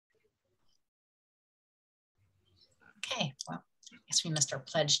Okay, well, I guess we missed our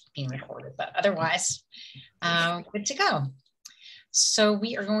pledge being recorded, but otherwise, good to go. So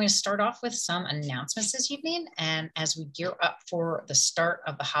we are going to start off with some announcements this evening. And as we gear up for the start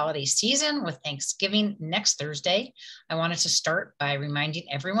of the holiday season with Thanksgiving next Thursday, I wanted to start by reminding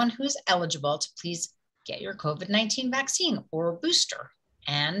everyone who's eligible to please get your COVID-19 vaccine or booster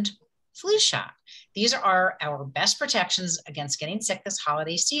and flu shot. These are our best protections against getting sick this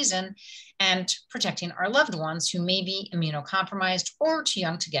holiday season and protecting our loved ones who may be immunocompromised or too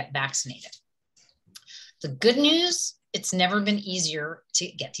young to get vaccinated. The good news, it's never been easier to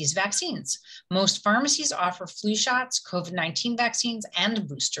get these vaccines. Most pharmacies offer flu shots, COVID-19 vaccines, and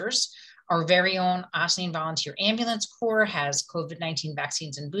boosters. Our very own Ossining Volunteer Ambulance Corps has COVID-19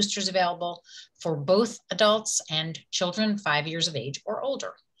 vaccines and boosters available for both adults and children 5 years of age or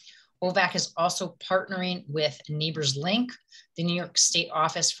older. OVAC is also partnering with Neighbors Link, the New York State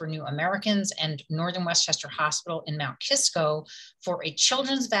Office for New Americans, and Northern Westchester Hospital in Mount Kisco for a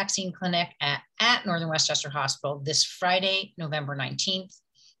children's vaccine clinic at Northern Westchester Hospital this Friday, November 19th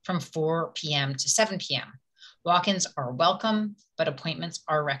from 4 p.m. to 7 p.m. Walk-ins are welcome, but appointments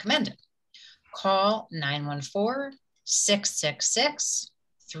are recommended. Call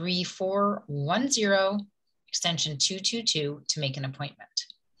 914-666-3410, extension 222 to make an appointment.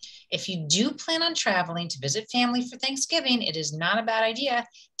 If you do plan on traveling to visit family for Thanksgiving, it is not a bad idea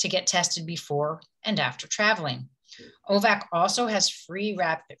to get tested before and after traveling. OVAC also has free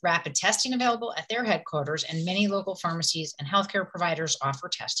rapid testing available at their headquarters, and many local pharmacies and healthcare providers offer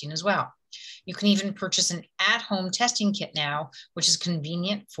testing as well. You can even purchase an at-home testing kit now, which is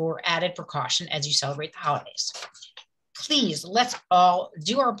convenient for added precaution as you celebrate the holidays. Please, let's all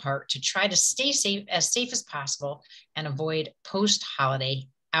do our part to try to stay safe as possible and avoid post-holiday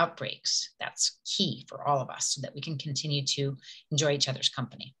outbreaks. That's key for all of us so that we can continue to enjoy each other's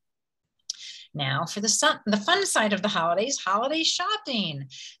company. Now for the fun side of the holidays, holiday shopping.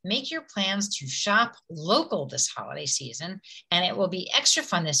 Make your plans to shop local this holiday season, and it will be extra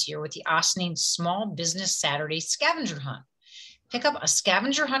fun this year with the Ossining Small Business Saturday Scavenger Hunt. Pick up a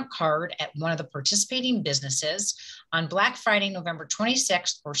scavenger hunt card at one of the participating businesses on Black Friday, November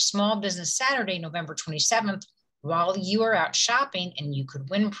 26th, or Small Business Saturday, November 27th, while you are out shopping, and you could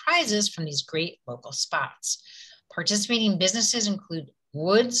win prizes from these great local spots. Participating businesses include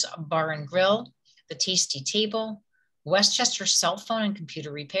Woods Bar and Grill, The Tasty Table, Westchester Cell Phone and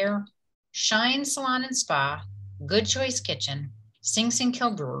Computer Repair, Shine Salon and Spa, Good Choice Kitchen, Sing Sing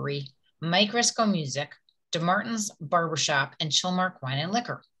Kill Brewery, Mike Risco Music, DeMartin's Barbershop, and Chillmark Wine and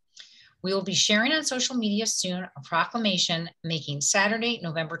Liquor. We will be sharing on social media soon a proclamation making Saturday,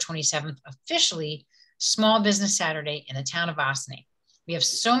 November 27th officially Small Business Saturday in the town of Ossining. We have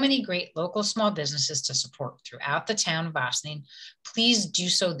so many great local small businesses to support throughout the town of Ossining. Please do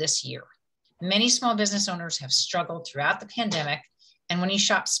so this year. Many small business owners have struggled throughout the pandemic, and when you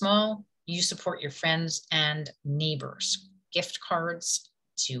shop small, you support your friends and neighbors. Gift cards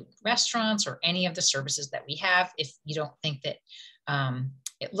to restaurants or any of the services that we have. If you don't think that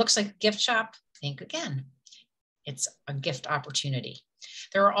it looks like a gift shop, think again. It's a gift opportunity.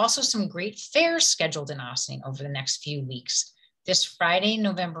 There are also some great fairs scheduled in Ossining over the next few weeks. This Friday,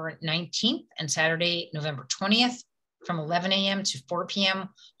 November 19th and Saturday, November 20th, from 11 a.m. to 4 p.m.,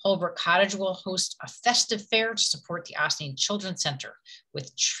 Holbrook Cottage will host a festive fair to support the Ossining Children's Center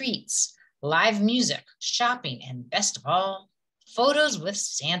with treats, live music, shopping, and best of all, photos with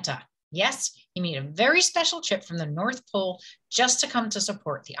Santa. Yes, he made a very special trip from the North Pole just to come to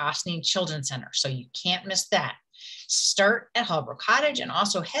support the Ossining Children's Center, so you can't miss that. Start at Holbrook Cottage and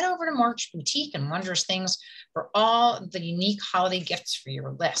also head over to March Boutique and Wondrous Things for all the unique holiday gifts for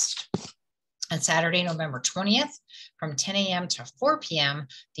your list. On Saturday, November 20th, from 10 a.m. to 4 p.m.,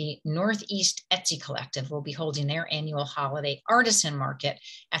 the Northeast Etsy Collective will be holding their annual holiday artisan market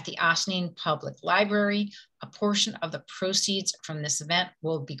at the Ossining Public Library. A portion of the proceeds from this event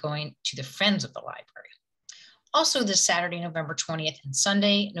will be going to the Friends of the Library. Also this Saturday, November 20th and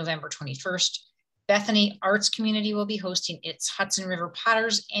Sunday, November 21st, Bethany Arts Community will be hosting its Hudson River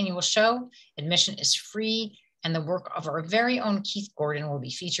Potters annual show. Admission is free, and the work of our very own Keith Gordon will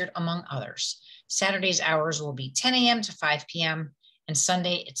be featured among others. Saturday's hours will be 10 a.m. to 5 p.m., and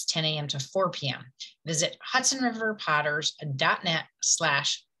Sunday it's 10 a.m. to 4 p.m. Visit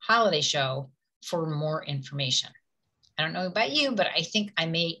hudsonriverpotters.net/holiday show for more information. I don't know about you, but I think I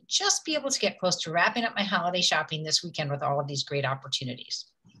may just be able to get close to wrapping up my holiday shopping this weekend with all of these great opportunities.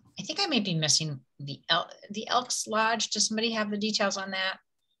 I think I may be missing the Elks Lodge. Does somebody have the details on that?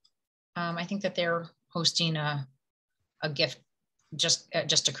 I think that they're hosting a gift. Just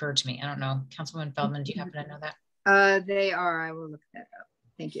occurred to me. I don't know. Councilwoman Feldman, do you happen to know that? They are. I will look that up.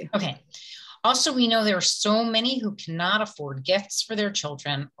 Thank you. Okay. Also, we know there are so many who cannot afford gifts for their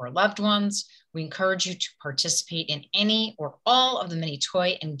children or loved ones. We encourage you to participate in any or all of the many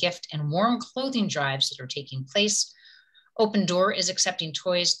toy and gift and warm clothing drives that are taking place. Open Door is accepting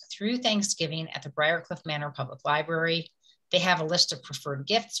toys through Thanksgiving at the Briarcliff Manor Public Library. They have a list of preferred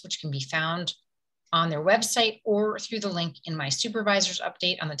gifts, which can be found on their website or through the link in my supervisor's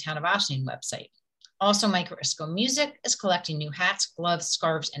update on the Town of Ossining website. Also, Micro Isco Music is collecting new hats, gloves,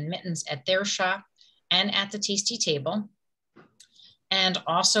 scarves, and mittens at their shop and at the Tasty Table. And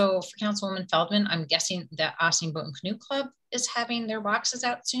also for Councilwoman Feldman, I'm guessing that Ossining Boat and Canoe Club is having their boxes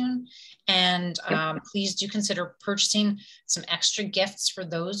out soon. And please do consider purchasing some extra gifts for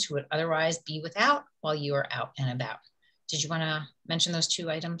those who would otherwise be without while you are out and about. Did you want to mention those two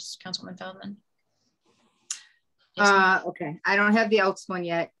items, Councilwoman Feldman? Yes, okay, I don't have the Elks one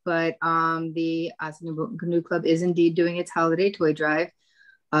yet, but the Ossining Boat and Canoe Club is indeed doing its holiday toy drive.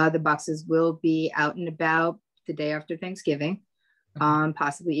 The boxes will be out and about the day after Thanksgiving,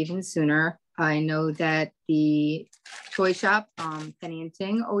 possibly even sooner. I know that the toy shop, Penny and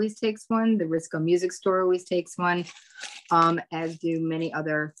Ting, always takes one. The Risco Music Store always takes one, as do many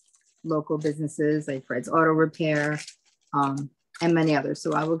other local businesses like Fred's Auto Repair, and many others.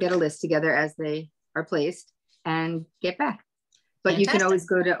 So I will get a list together as they are placed and get back. But fantastic. You can always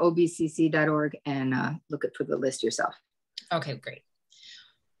go to obcc.org and look for the list yourself. Okay, great.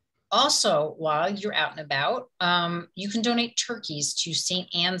 Also, while you're out and about, you can donate turkeys to St.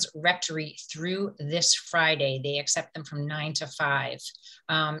 Anne's Rectory through this Friday. They accept them from 9 to 5.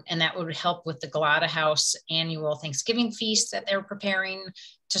 And that would help with the Galata House annual Thanksgiving feast that they're preparing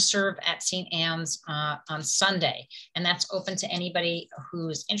to serve at St. Anne's on Sunday. And that's open to anybody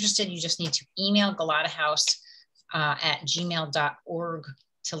who's interested. You just need to email Galata House at gmail.org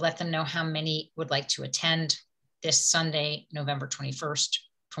to let them know how many would like to attend this Sunday, November 21st.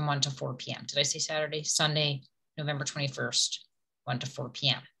 From 1 to 4 p.m. Did I say Saturday? Sunday, November 21st, 1 to 4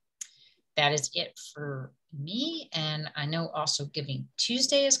 p.m. That is it for me. And I know also Giving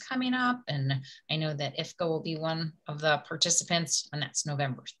Tuesday is coming up. And I know that IFCO will be one of the participants, and that's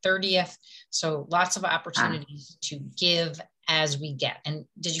November 30th. So lots of opportunities to give as we get. And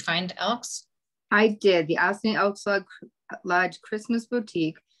did you find Elks? I did. The Ossining Elks Lodge Christmas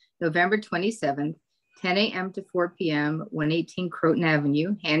Boutique, November 27th. 10 a.m. to 4 p.m., 118 Croton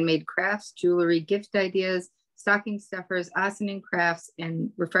Avenue, handmade crafts, jewelry, gift ideas, stocking stuffers, Ossining crafts,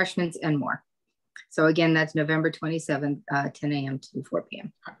 and refreshments, and more. So again, that's November 27th, 10 a.m. to 4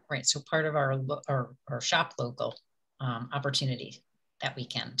 p.m. Right, so part of our shop local opportunity that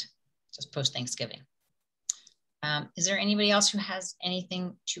weekend, just post-Thanksgiving. Is there anybody else who has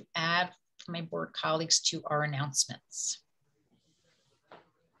anything to add for my board colleagues to our announcements?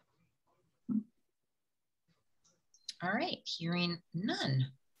 All right, hearing none.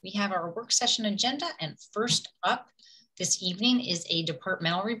 We have our work session agenda, and first up this evening is a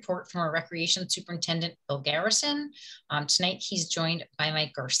departmental report from our Recreation Superintendent, Bill Garrison. Tonight, he's joined by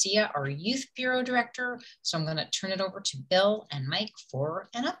Mike Garcia, our Youth Bureau Director. So I'm gonna turn it over to Bill and Mike for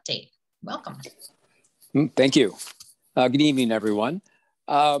an update. Welcome. Thank you. Good evening, everyone.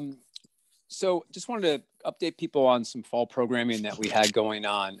 So just wanted to update people on some fall programming that we had going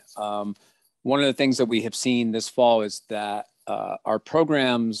on. One of the things that we have seen this fall is that our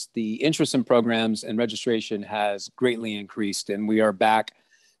programs, the interest in programs and registration has greatly increased, and we are back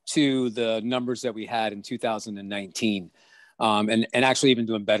to the numbers that we had in 2019, and actually even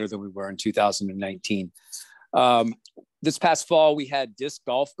doing better than we were in 2019. This past fall, we had disc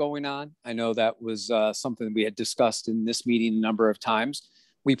golf going on. I know that was something we had discussed in this meeting a number of times.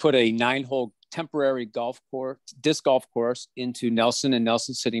 We put a 9-hole temporary disc golf course into Nelson and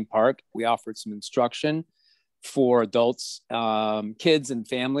Nelson Sitting Park. We offered some instruction for adults, kids and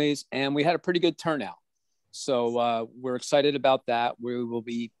families, and we had a pretty good turnout. So we're excited about that. We will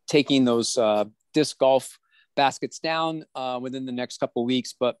be taking those disc golf baskets down within the next couple of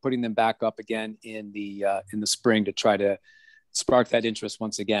weeks, but putting them back up again in the spring to try to spark that interest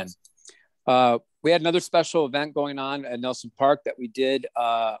once again. We had another special event going on at Nelson Park that we did.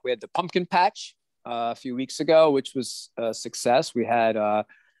 We had the pumpkin patch a few weeks ago, which was a success. We had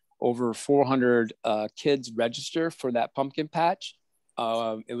over 400 kids register for that pumpkin patch.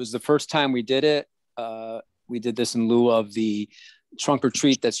 It was the first time we did it. We did this in lieu of the trunk or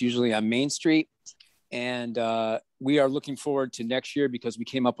treat that's usually on Main Street. And we are looking forward to next year because we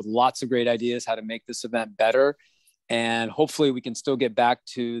came up with lots of great ideas how to make this event better. And hopefully we can still get back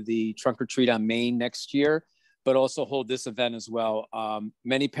to the trunk or treat on Main next year, but also hold this event as well.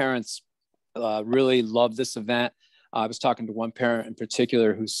 Many parents really love this event. I was talking to one parent in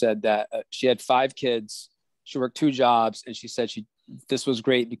particular who said that she had 5 kids. She worked 2 jobs, and she said she this was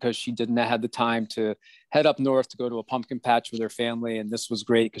great because she didn't have the time to head up north to go to a pumpkin patch with her family. And this was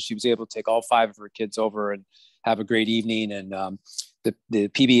great because she was able to take all 5 of her kids over and have a great evening. And the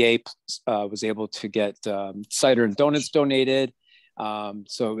PBA was able to get cider and donuts donated.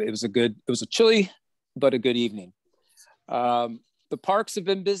 So it was a chilly, but a good evening. The parks have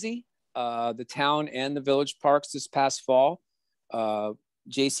been busy, the town and the village parks this past fall.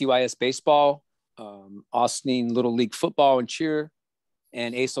 JCYS baseball, Austin Little League football and cheer,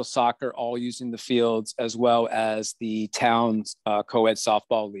 and ASO soccer all using the fields, as well as the town's co-ed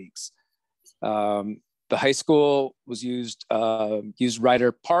softball leagues. The high school was used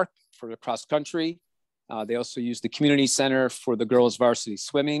Ryder Park for the cross country. They also used the community center for the girls varsity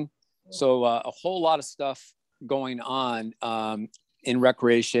swimming. So a whole lot of stuff going on in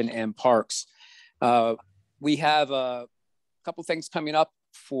recreation and parks. We have a couple things coming up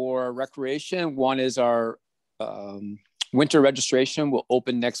for recreation. One is our winter registration will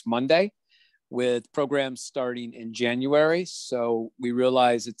open next Monday with programs starting in January. So we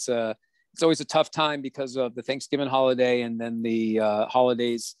realize it's always a tough time because of the Thanksgiving holiday and then the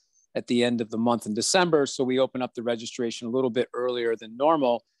holidays at the end of the month in December. So we open up the registration a little bit earlier than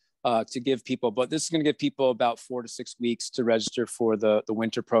normal to give people, but this is going to give people about 4 to 6 weeks to register for the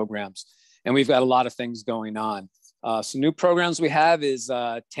winter programs. And we've got a lot of things going on. Some new programs we have is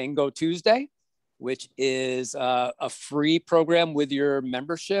Tango Tuesday, which is a free program with your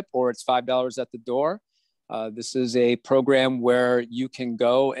membership, or it's $5 at the door. This is a program where you can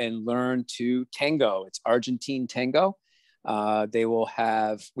go and learn to tango. It's Argentine tango. We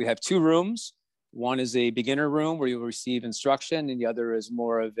have 2 rooms. One is a beginner room where you'll receive instruction, and the other is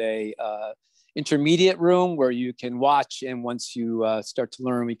more of a intermediate room where you can watch. And once you start to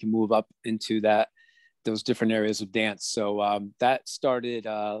learn, we can move up into those different areas of dance. So that started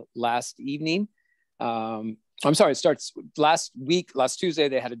last evening. It starts last Tuesday.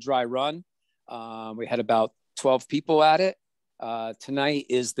 They had a dry run. We had about 12 people at it. Tonight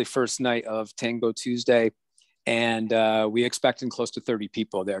is the first night of Tango Tuesday, and we expecting close to 30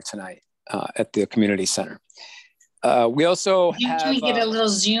 people there tonight at the community center. We also can we get a little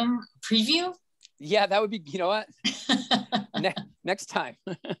Zoom preview? Yeah, that would be, you know what? Next time.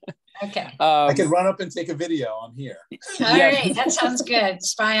 Okay. I could run up and take a video on here. All right, that sounds good.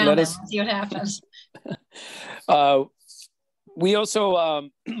 Spy on them, see what happens. We also,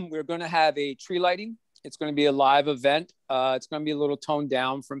 we're going to have a tree lighting. It's going to be a live event. It's going to be a little toned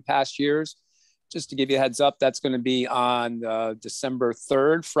down from past years. Just to give you a heads up, that's going to be on December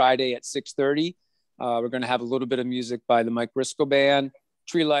 3rd, Friday at 6:30. We're going to have a little bit of music by the Mike Briscoe Band,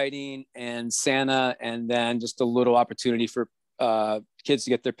 tree lighting, and Santa, and then just a little opportunity for kids to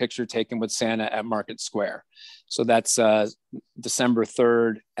get their picture taken with Santa at Market Square. So that's December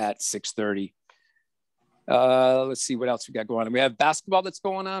 3rd at 6:30. Let's see what else we got going on. We have basketball that's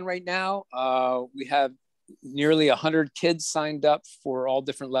going on right now. We have nearly 100 kids signed up for all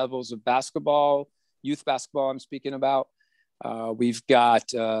different levels of basketball, youth basketball I'm speaking about. We've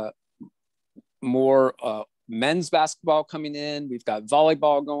got more men's basketball coming in. We've got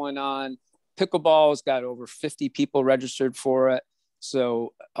volleyball going on. Pickleball has got over 50 people registered for it.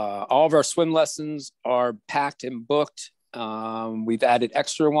 So all of our swim lessons are packed and booked. We've added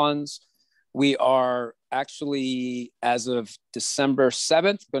extra ones. We are actually, as of December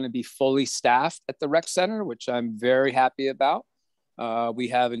 7th, going to be fully staffed at the rec center, which I'm very happy about. We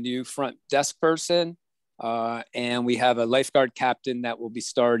have a new front desk person, and we have a lifeguard captain that will be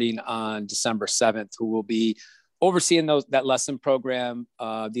starting on December 7th, who will be overseeing that lesson program,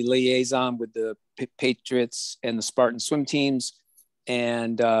 the liaison with the Patriots and the Spartan swim teams,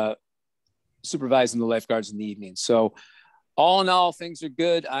 and supervising the lifeguards in the evening. So all in all, things are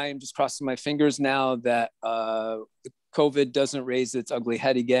good. I am just crossing my fingers now that COVID doesn't raise its ugly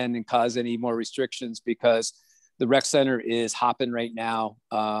head again and cause any more restrictions, because the rec center is hopping right now.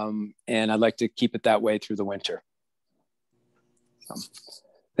 And I'd like to keep it that way through the winter.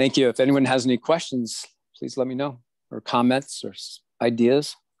 Thank you. If anyone has any questions, please let me know, or comments or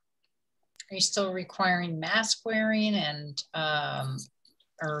ideas. Are you still requiring mask wearing and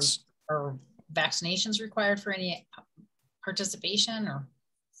or vaccinations required for any participation? Or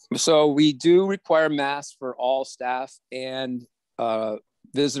so we do require masks for all staff and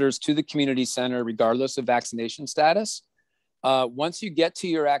visitors to the community center, regardless of vaccination status. Once you get to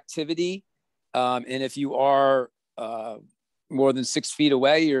your activity, and if you are more than 6 feet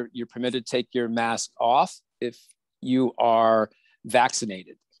away, you're permitted to take your mask off if you are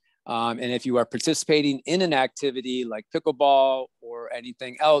vaccinated. And if you are participating in an activity like pickleball or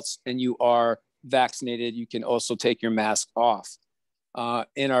anything else and you are vaccinated, you can also take your mask off.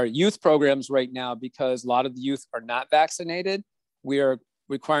 In our youth programs right now, because a lot of the youth are not vaccinated, we are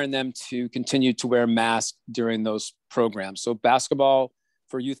requiring them to continue to wear masks during those programs. So basketball,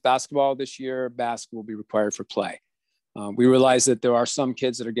 for youth basketball this year, mask will be required for play. We realize that there are some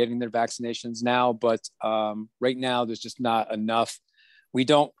kids that are getting their vaccinations now, but right now there's just not enough. We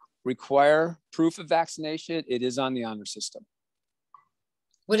don't require proof of vaccination. It is on the honor system.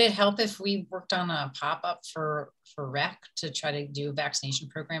 Would it help if we worked on a pop-up for rec to try to do a vaccination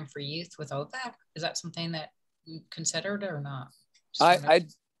program for youth without that? Is that something that you considered or not? I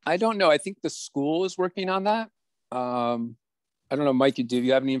don't know. I think the school is working on that. I don't know, Mike, do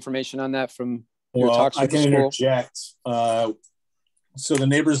you have any information on that from your talks with the school? I can interject. So the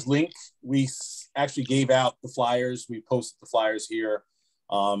Neighbors Link, we actually gave out the flyers. We posted the flyers here.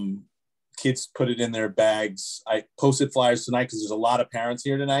 Kids put it in their bags. I posted flyers tonight because there's a lot of parents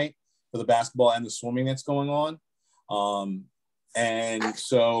here tonight for the basketball and the swimming that's going on. And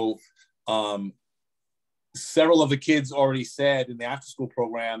so several of the kids already said in the after school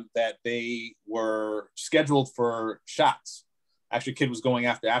program that they were scheduled for shots. Actually, a kid was going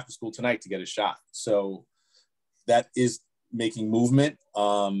after school tonight to get a shot. So that is making movement.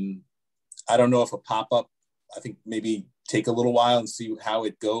 I don't know if a pop-up, I think maybe take a little while and see how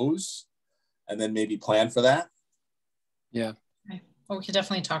it goes and then maybe plan for that. Yeah. Okay. Well, we could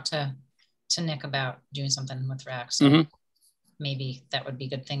definitely talk to Nick about doing something with rec. So maybe that would be a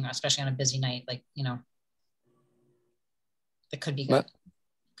good thing, especially on a busy night. Like, you know, it could be good.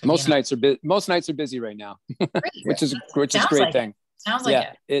 Most nights are busy right now, which is a great thing. Sounds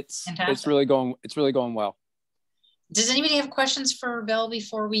like it. It's really going well. Does anybody have questions for Bill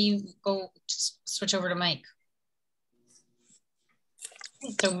before we go switch over to Mike?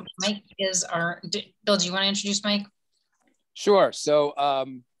 So Mike is Bill, do you want to introduce Mike? Sure. So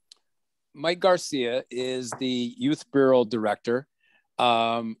Mike Garcia is the Youth Bureau Director.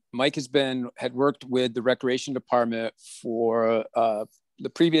 Mike had worked with the Recreation Department for the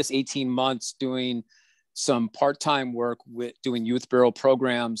previous 18 months doing some part-time work with doing Youth Bureau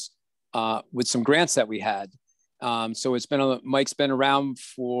programs with some grants that we had. So Mike's been around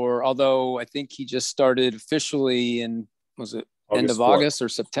although I think he just started officially in, was it end of August or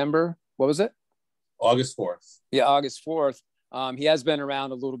September? What was it? August 4th. Yeah, August 4th. He has been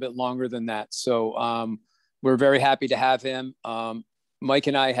around a little bit longer than that. So we're very happy to have him. Mike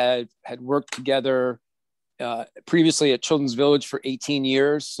and I had worked together previously at Children's Village for 18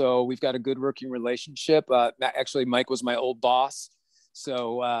 years. So we've got a good working relationship. Actually, Mike was my old boss.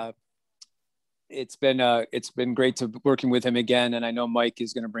 So it's been great to working with him again. And I know Mike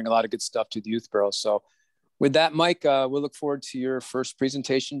is going to bring a lot of good stuff to the Youth Bureau. So with that, Mike, we'll look forward to your first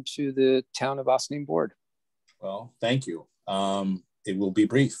presentation to the Town of Ossining Board. Well, thank you. It will be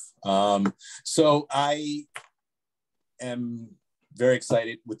brief. So I am very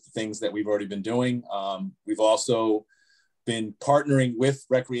excited with the things that we've already been doing. We've also been partnering with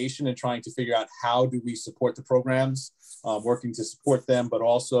Recreation and trying to figure out how do we support the programs, working to support them, but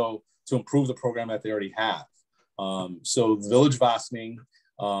also to improve the program that they already have. So the Village of Ossining,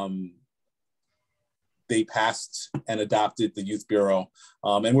 they passed and adopted the Youth Bureau.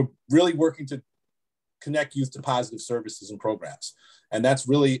 And we're really working to connect youth to positive services and programs. And that's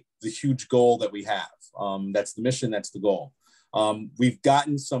really the huge goal that we have. That's the mission, that's the goal. We've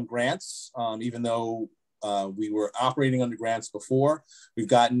gotten some grants, even though we were operating under grants before. We've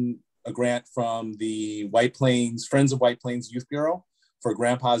gotten a grant from the Friends of White Plains Youth Bureau for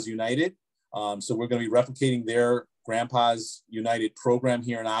Grandpas United. So we're going to be replicating their Grandpas United program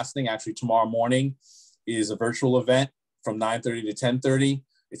here in Ossining. Actually, tomorrow morning is a virtual event from 9:30 to 10:30.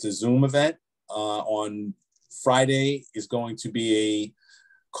 It's a Zoom event. On Friday is going to be a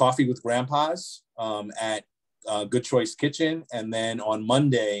coffee with grandpas at Good Choice Kitchen. And then on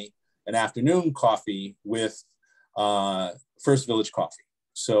Monday, an afternoon coffee with First Village Coffee.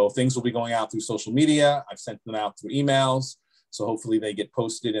 So things will be going out through social media. I've sent them out through emails. So hopefully they get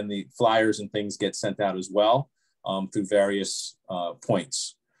posted and the flyers and things get sent out as well through various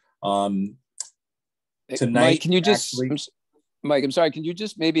points. Tonight, Mike, can you just, Mike, I'm sorry, can you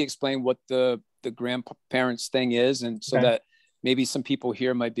just maybe explain what the grandparents thing is? And so that maybe some people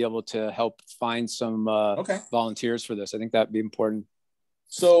here might be able to help find some volunteers for this. I think that'd be important.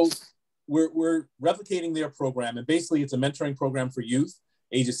 So we're replicating their program, and basically it's a mentoring program for youth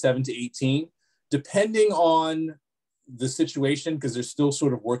ages 7 to 18, depending on the situation, because they're still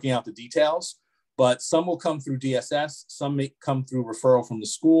sort of working out the details, but some will come through DSS, some may come through referral from the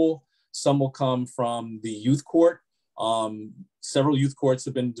school, some will come from the youth court. Several youth courts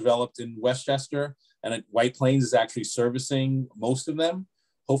have been developed in Westchester, and White Plains is actually servicing most of them.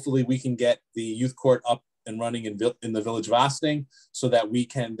 Hopefully we can get the youth court up and running in the Village of Ossining so that we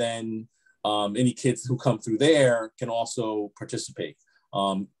can then any kids who come through there can also participate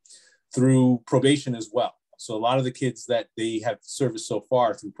through probation as well. So a lot of the kids that they have serviced so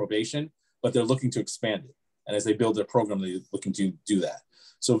far through probation, but they're looking to expand it. And as they build their program, they're looking to do that.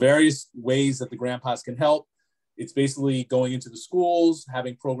 So various ways that the grandpas can help. It's basically going into the schools,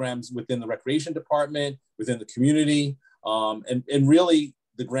 having programs within the recreation department, within the community, and really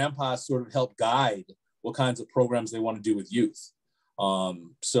the grandpas sort of help guide what kinds of programs they want to do with youth.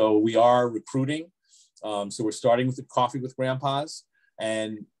 So we are recruiting. So we're starting with the Coffee with Grandpas,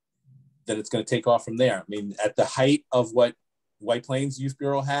 and then it's going to take off from there. I mean, at the height of what White Plains Youth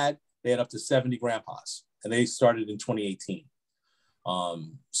Bureau had, they had up to 70 grandpas, and they started in 2018.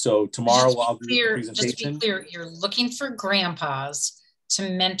 So tomorrow I'll do a presentation. Just to be clear, you're looking for grandpas to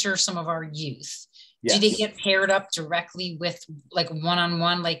mentor some of our youth. Yes. Do they get paired up directly with like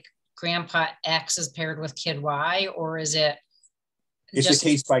one-on-one, like Grandpa X is paired with Kid Y, or is it? It's a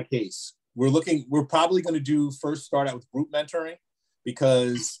case by case. We're probably going to first start out with group mentoring,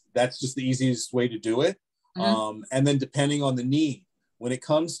 because that's just the easiest way to do it. Mm-hmm. And then depending on the need, when it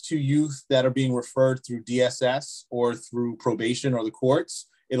comes to youth that are being referred through DSS or through probation or the courts,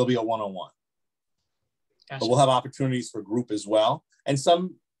 it'll be a one-on-one. Gotcha. But we'll have opportunities for group as well. And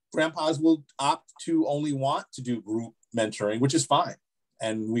some grandpas will opt to only want to do group mentoring, which is fine.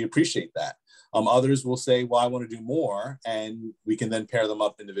 And we appreciate that. Others will say, well, I want to do more, and we can then pair them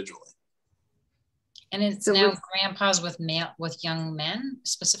up individually. And it's now grandpas with young men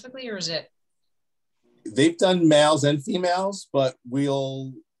specifically, or is it? They've done males and females, but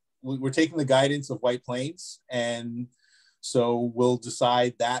we're taking the guidance of White Plains, and so we'll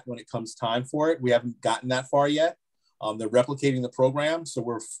decide that when it comes time for it. We haven't gotten that far yet. They're replicating the program,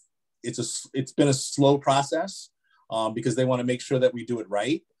 so it's been a slow process because they want to make sure that we do it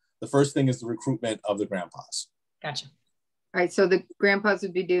right. The first thing is the recruitment of the grandpas. Gotcha. All right, so the grandpas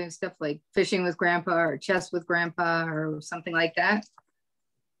would be doing stuff like fishing with grandpa or chess with grandpa or something like that?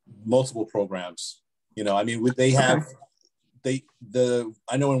 Multiple programs. You know, I mean, they have, I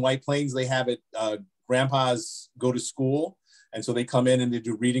know in White Plains, they have it, grandpas go to school. And so they come in and they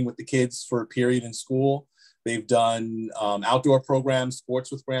do reading with the kids for a period in school. They've done outdoor programs,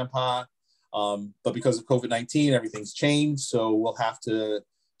 sports with grandpa. But because of COVID-19, everything's changed. So we'll have to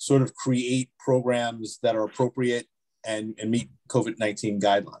sort of create programs that are appropriate and meet COVID-19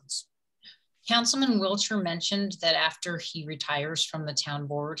 guidelines. Councilman Wilcher mentioned that after he retires from the town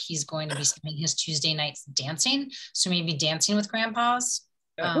board, he's going to be spending his Tuesday nights dancing. So maybe dancing with grandpas.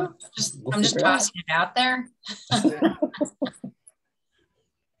 I'm just tossing it out there.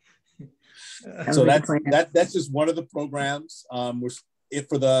 So that's just one of the programs.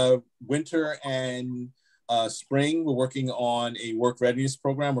 For the winter and spring, we're working on a work readiness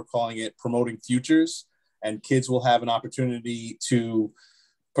program. We're calling it Promoting Futures, and kids will have an opportunity to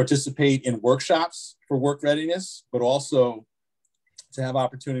participate in workshops for work readiness, but also to have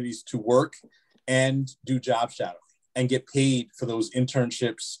opportunities to work and do job shadowing and get paid for those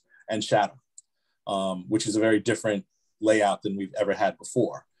internships and shadowing, which is a very different layout than we've ever had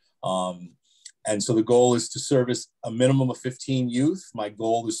before. And so the goal is to service a minimum of 15 youth. My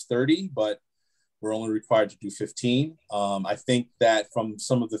goal is 30, but we're only required to do 15. I think that from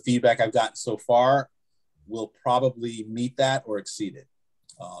some of the feedback I've gotten so far, we'll probably meet that or exceed it.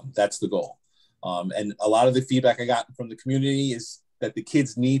 That's the goal. And a lot of the feedback I got from the community is that the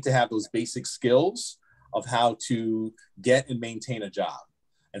kids need to have those basic skills of how to get and maintain a job.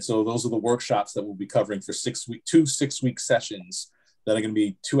 And so those are the workshops that we'll be covering for 2 6-week sessions that are going to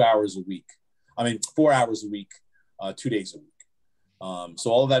be 4 hours a week, 2 days a week.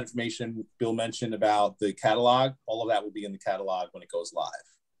 So all of that information Bill mentioned about the catalog, all of that will be in the catalog when it goes live.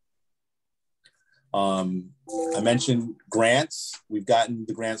 I mentioned grants. We've gotten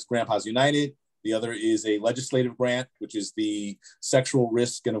the grants, Grandpas United. The other is a legislative grant, which is the Sexual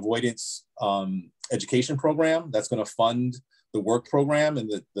Risk and Avoidance Education Program. That's going to fund the work program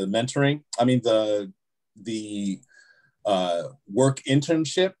and the mentoring. The work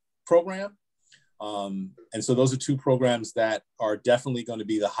internship program. And so those are 2 programs that are definitely going to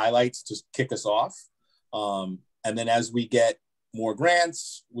be the highlights to kick us off. And then as we get more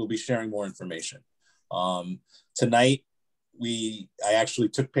grants, we'll be sharing more information. Tonight, I actually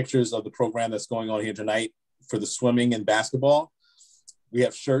took pictures of the program that's going on here tonight for the swimming and basketball. We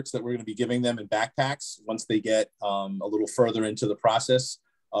have shirts that we're going to be giving them in backpacks once they get a little further into the process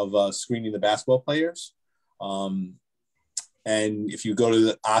of screening the basketball players. And if you go to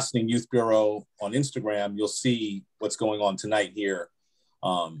the Ossining Youth Bureau on Instagram, you'll see what's going on tonight here.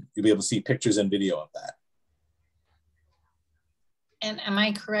 You'll be able to see pictures and video of that. And am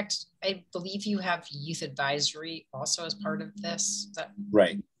I correct? I believe you have youth advisory also as part of this. Is that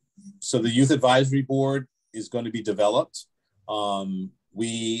right? So the Youth Advisory Board is going to be developed.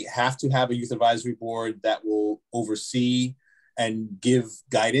 We have to have a Youth Advisory Board that will oversee and give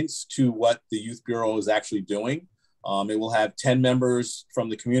guidance to what the Youth Bureau is actually doing. It will have 10 members from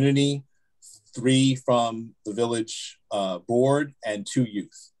the community, 3 from the village board, and 2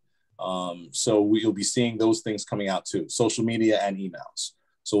 youth. So we'll be seeing those things coming out too, social media and emails.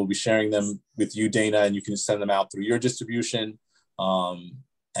 So we'll be sharing them with you, Dana, and you can send them out through your distribution.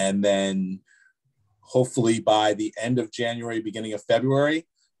 And then hopefully by the end of January, beginning of February,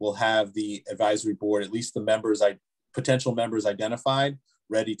 we'll have the advisory board, at least the members, potential members identified,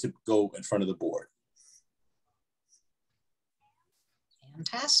 ready to go in front of the board.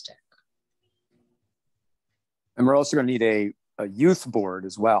 Fantastic. And we're also going to need a youth board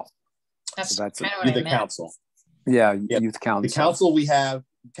as well. That's so kind of what the council. Yeah, yep. Youth council. The council,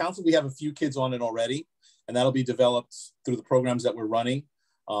 we have a few kids on it already, and that'll be developed through the programs that we're running.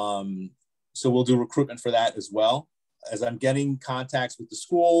 So we'll do recruitment for that as well. As I'm getting contacts with the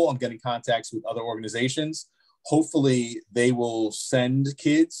school, I'm getting contacts with other organizations. Hopefully they will send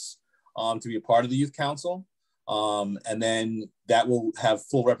kids to be a part of the youth council. And then that will have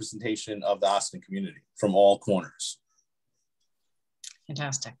full representation of the Austin community from all corners.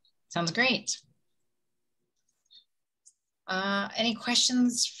 Fantastic. Sounds great. Any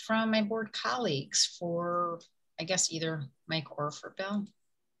questions from my board colleagues for, I guess, either Mike or for Bill?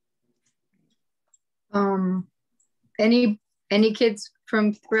 Any kids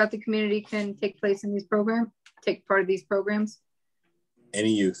from throughout the community can take part of these programs?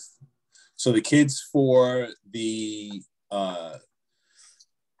 Any youth. So the kids for the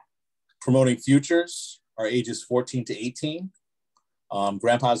Promoting Futures are ages 14 to 18.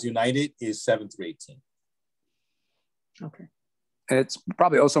 Grandpa's United is 7 through 18. Okay. And it's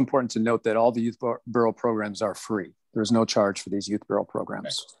probably also important to note that all the Youth Bureau programs are free. There's no charge for these Youth Bureau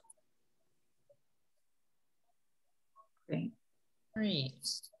programs. Great. Great.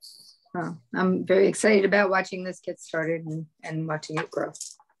 Well, I'm very excited about watching this get started and watching it grow.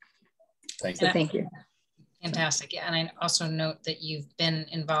 Thank you. So thank you. Fantastic. Yeah, and I also note that you've been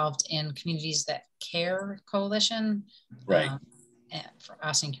involved in Communities That Care Coalition. Right. For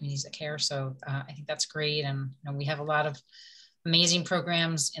Austin Communities That Care. So I think that's great. And we have a lot of amazing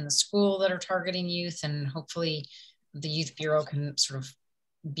programs in the school that are targeting youth, and hopefully the Youth Bureau can sort of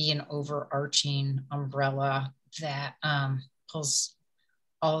be an overarching umbrella that pulls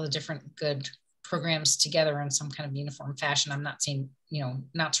all the different good programs together in some kind of uniform fashion. I'm not saying,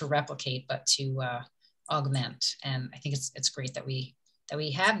 not to replicate, but to augment. And I think it's great that we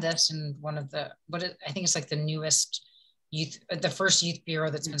have this. And one of the, I think it's like the newest the first Youth Bureau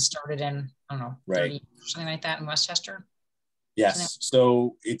that's been started in, I don't know, 30, something like that in Westchester. Yes.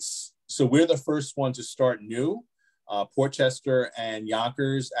 So we're the first one to start new. Portchester and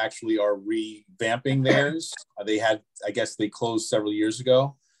Yonkers actually are revamping theirs. I guess they closed several years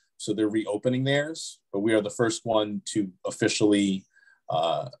ago, so they're reopening theirs. But we are the first one to officially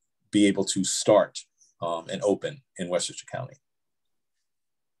be able to start and open in Westchester County.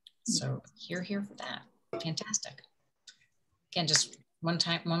 So here for that. Fantastic. Again, just one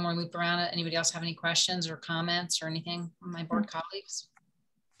more loop around it. Anybody else have any questions or comments or anything from my board colleagues?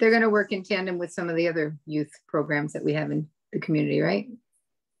 They're going to work in tandem with some of the other youth programs that we have in the community, right?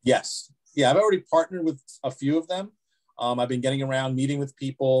 Yes. Yeah, I've already partnered with a few of them. I've been getting around, meeting with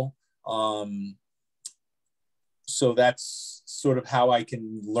people. So that's sort of how I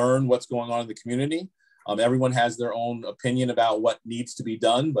can learn what's going on in the community. Everyone has their own opinion about what needs to be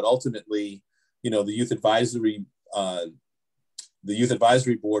done, but ultimately, the Youth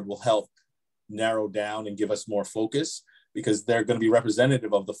Advisory Board will help narrow down and give us more focus, because they're going to be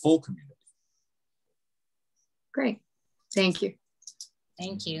representative of the full community. Great. Thank you.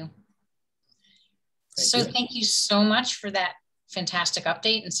 Thank you. Thank you so much for that fantastic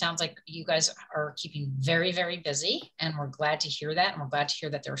update. It sounds like you guys are keeping very, very busy, and we're glad to hear that. And we're glad to hear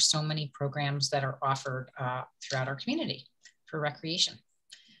that there are so many programs that are offered throughout our community for recreation.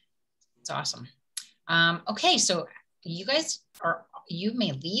 It's awesome. Okay, so you guys you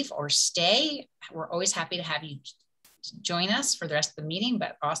may leave or stay. We're always happy to have you join us for the rest of the meeting,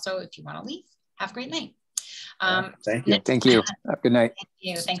 but also if you want to leave, have a great night. Thank you. Thank you. Good night. Thank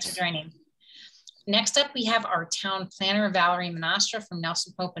you. Thanks for joining. Next up, we have our town planner, Valerie Monastra from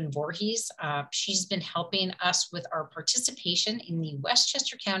Nelson Pope and Voorhees. She's been helping us with our participation in the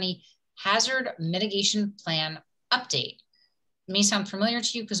Westchester County Hazard Mitigation Plan update. It may sound familiar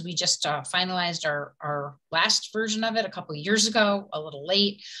to you because we just finalized our last version of it a couple of years ago, a little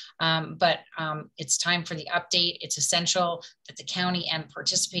late, but it's time for the update. It's essential that the county and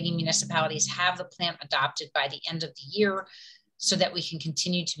participating municipalities have the plan adopted by the end of the year, so that we can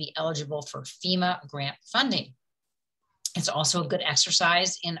continue to be eligible for FEMA grant funding. It's also a good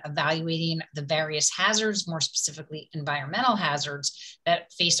exercise in evaluating the various hazards, more specifically environmental hazards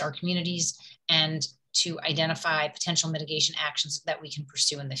that face our communities, and to identify potential mitigation actions that we can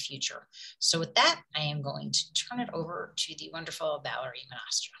pursue in the future. So with that, I am going to turn it over to the wonderful Valerie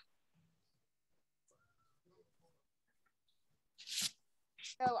Monastro.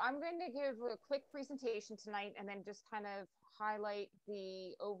 So I'm going to give a quick presentation tonight and then just kind of highlight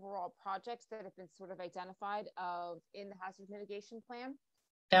the overall projects that have been sort of identified in the hazard mitigation plan.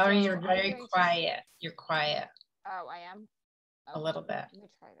 Valerie, So you're very quiet. You're quiet. Oh, I am? A little bit. Let me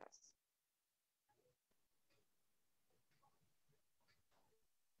try this.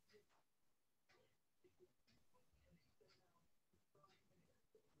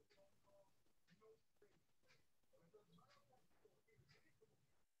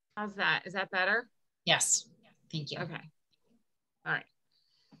 How's that? Is that better? Yes. Thank you. Okay. All right.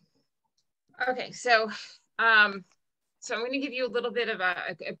 Okay. So I'm going to give you a little bit of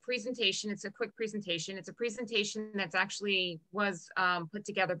a presentation. It's a quick presentation. It's a presentation that's actually was put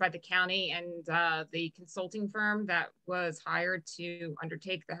together by the county and the consulting firm that was hired to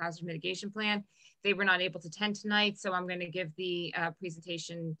undertake the hazard mitigation plan. They were not able to attend tonight, so I'm going to give the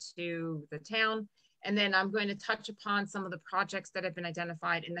presentation to the town. And then I'm going to touch upon some of the projects that have been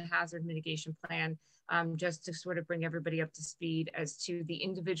identified in the hazard mitigation plan, just to sort of bring everybody up to speed as to the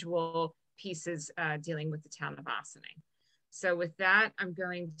individual pieces dealing with the town of Ossining. So with that, I'm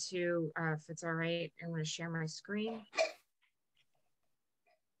going to, if it's all right, I'm going to share my screen.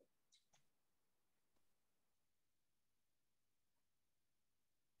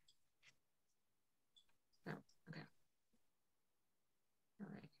 Oh, okay. All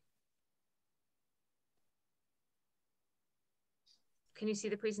right. Can you see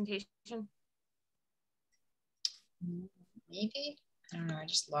the presentation? Maybe. I don't know. I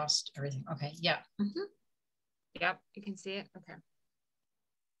just lost everything. Okay. Yeah. Mm-hmm. Yep. You can see it. Okay.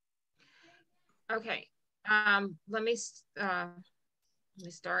 Okay. Let me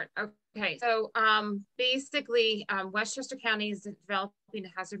start. Okay. So basically, Westchester County is developing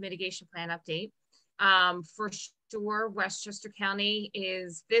a hazard mitigation plan update. For sure, Westchester County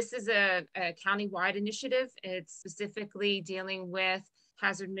this is a county-wide initiative. It's specifically dealing with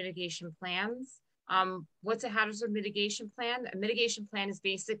hazard mitigation plans. What's a hazard mitigation plan? A mitigation plan is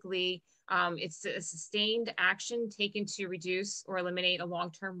basically, it's a sustained action taken to reduce or eliminate a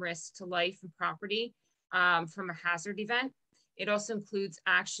long-term risk to life and property from a hazard event. It also includes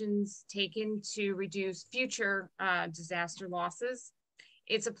actions taken to reduce future disaster losses.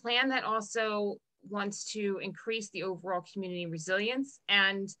 It's a plan that also wants to increase the overall community resilience.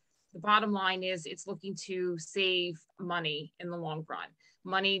 And the bottom line is it's looking to save money in the long run.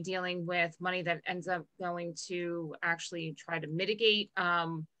 Money dealing with money that ends up going to actually try to mitigate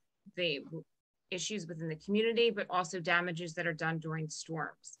the issues within the community, but also damages that are done during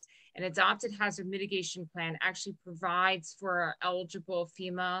storms. An adopted hazard mitigation plan actually provides for eligible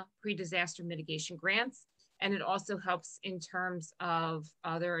FEMA pre-disaster mitigation grants, and it also helps in terms of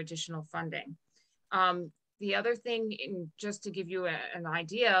other additional funding. The other thing, just to give you an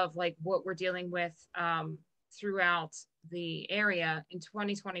idea of like what we're dealing with throughout the area, in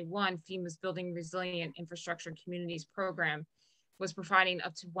 2021, FEMA's Building Resilient Infrastructure and Communities program was providing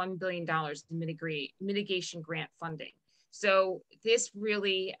up to $1 billion in mitigation grant funding. So this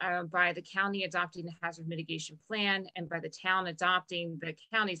really, by the county adopting the hazard mitigation plan and by the town adopting the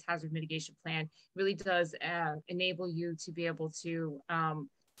county's hazard mitigation plan, really does enable you to be able to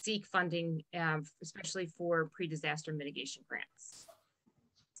seek funding, especially for pre-disaster mitigation grants.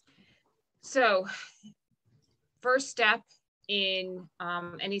 So first step in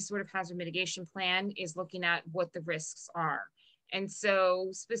any sort of hazard mitigation plan is looking at what the risks are. And so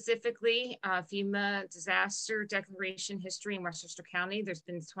specifically, FEMA disaster declaration history in Westchester County, there's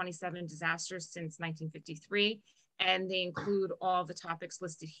been 27 disasters since 1953, and they include all the topics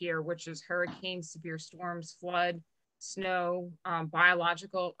listed here, which is hurricanes, severe storms, flood, snow,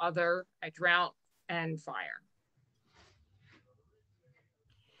 biological, other, drought, and fire.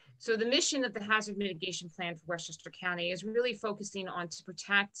 So the mission of the hazard mitigation plan for Westchester County is really focusing on to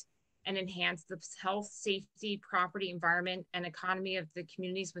protect and enhance the health, safety, property, environment, and economy of the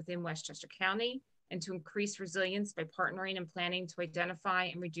communities within Westchester County, and to increase resilience by partnering and planning to identify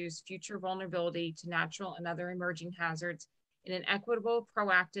and reduce future vulnerability to natural and other emerging hazards in an equitable,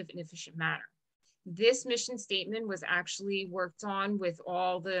 proactive, and efficient manner. This mission statement was actually worked on with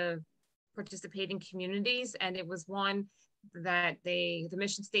all the participating communities, and it was one that the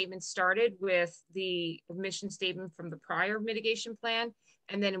mission statement started with the mission statement from the prior mitigation plan,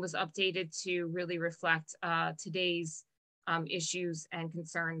 and then it was updated to really reflect today's issues and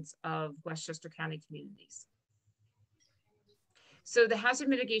concerns of Westchester County communities. So the hazard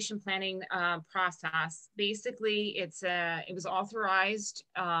mitigation planning process, basically it was authorized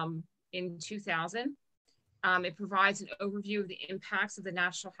in 2000. It provides an overview of the impacts of the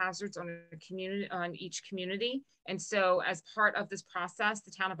natural hazards on a community, on each community. And so as part of this process,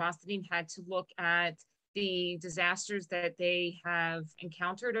 the town of Ossining had to look at the disasters that they have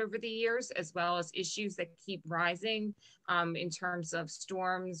encountered over the years, as well as issues that keep rising in terms of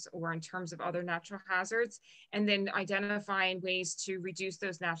storms or in terms of other natural hazards, and then identifying ways to reduce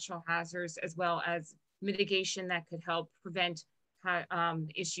those natural hazards, as well as mitigation that could help prevent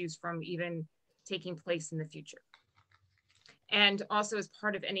issues from even taking place in the future. And also, as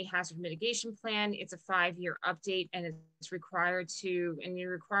part of any hazard mitigation plan, it's a 5-year update, and you're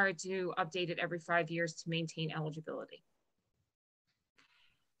required to update it every 5 years to maintain eligibility.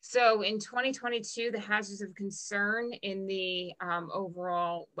 So in 2022, the hazards of concern in the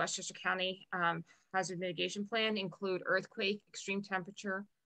overall Westchester County hazard mitigation plan include earthquake, extreme temperature,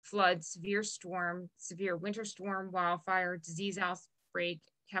 flood, severe storm, severe winter storm, wildfire, disease outbreak,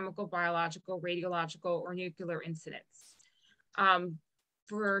 chemical, biological, radiological, or nuclear incidents.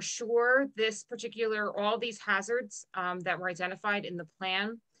 For sure, all these hazards that were identified in the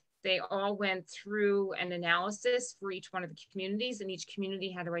plan, they all went through an analysis for each one of the communities, and each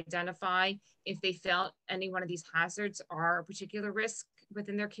community had to identify if they felt any one of these hazards are a particular risk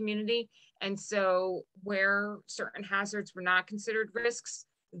within their community. And so where certain hazards were not considered risks,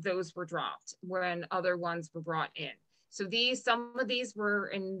 those were dropped when other ones were brought in. So some of these were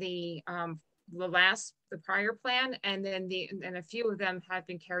in the prior plan, and then a few of them have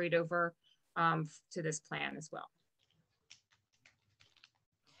been carried over to this plan as well.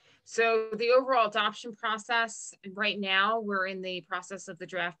 So the overall adoption process, right now, we're in the process of the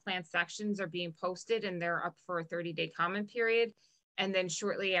draft plan sections are being posted, and they're up for a 30-day comment period. And then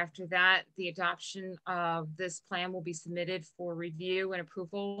shortly after that, the adoption of this plan will be submitted for review and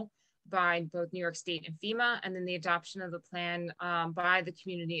approval by both New York State and FEMA. And then the adoption of the plan by the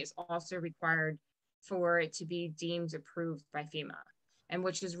community is also required for it to be deemed approved by FEMA, and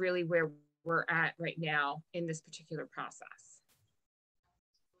which is really where we're at right now in this particular process.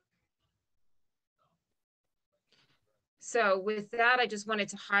 So with that, I just wanted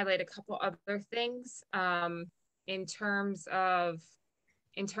to highlight a couple other things in terms of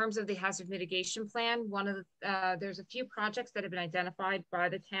the hazard mitigation plan. There's a few projects that have been identified by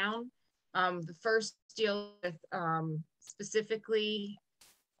the town. The first deal with specifically,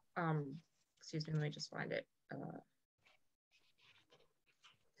 excuse me, let me just find it.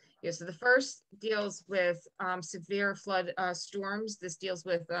 So the first deals with severe flood storms. This deals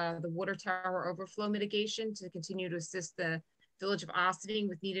with the water tower overflow mitigation to continue to assist the Village of Ossining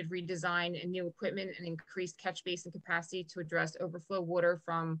with needed redesign and new equipment and increased catch basin capacity to address overflow water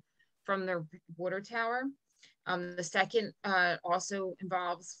from their water tower. The second also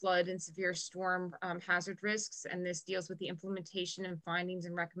involves flood and severe storm hazard risks, and this deals with the implementation and findings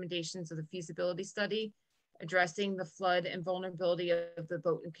and recommendations of the feasibility study addressing the flood and vulnerability of the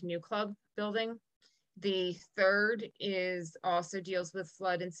Boat and Canoe Club building. The third also deals with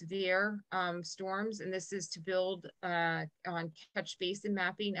flood and severe storms, and this is to build on catch basin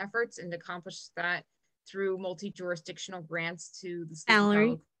mapping efforts and accomplish that through multi-jurisdictional grants to the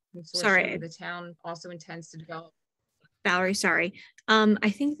Valerie, sorry, the town also intends to develop. Valerie, sorry. I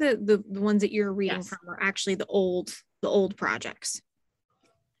think that the ones that you're reading from are actually the old projects.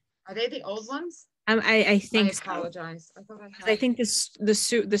 Are they the old ones? I think. I apologize. So. I think the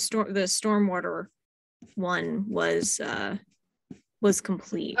stormwater one was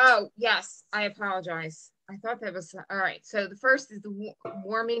complete. Oh yes, I apologize. I thought that was all right. So the first is the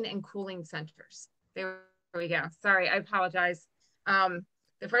warming and cooling centers. There we go. Sorry, I apologize.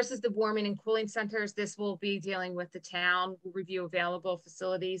 The first is the warming and cooling centers. This will be dealing with the town. We'll review available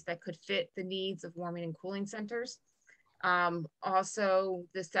facilities that could fit the needs of warming and cooling centers. Also,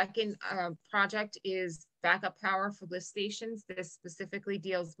 the second project is backup power for lift stations. This specifically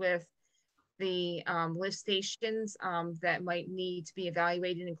deals with the lift stations that might need to be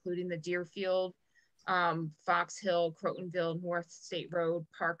evaluated, including the Deerfield, Fox Hill, Crotonville, North State Road,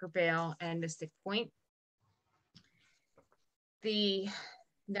 Parker Vale, and Mystic Point. The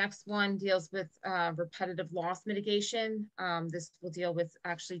next one deals with repetitive loss mitigation. This will deal with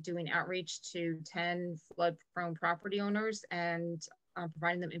actually doing outreach to 10 flood-prone property owners and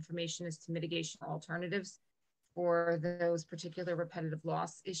providing them information as to mitigation alternatives for those particular repetitive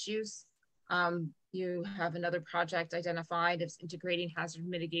loss issues. You have another project identified as integrating hazard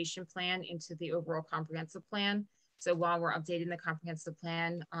mitigation plan into the overall comprehensive plan. So while we're updating the comprehensive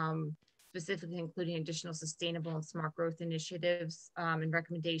plan, specifically including additional sustainable and smart growth initiatives and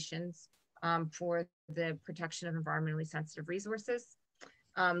recommendations for the protection of environmentally sensitive resources.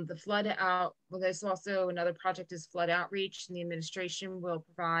 The flood out, well, there's also another project is flood outreach, and the administration will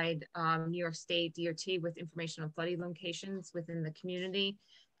provide New York State DOT with information on flooding locations within the community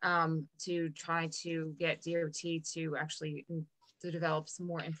to try to get DOT to actually to develop some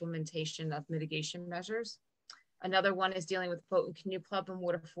more implementation of mitigation measures. Another one is dealing with boat and canoe club and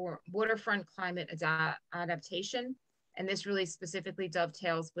waterfront climate adaptation. And this really specifically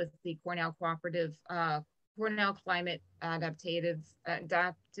dovetails with the Cornell Cooperative, Cornell Climate Adaptive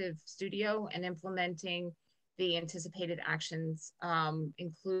Studio, and implementing the anticipated actions,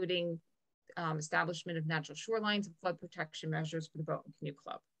 including establishment of natural shorelines and flood protection measures for the boat and canoe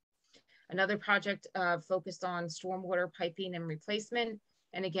club. Another project focused on stormwater piping and replacement.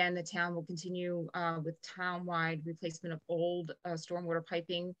 And again, the town will continue with town-wide replacement of old stormwater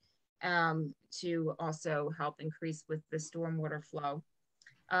piping to also help increase with the stormwater flow.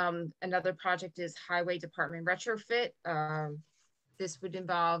 Another project is highway department retrofit. This would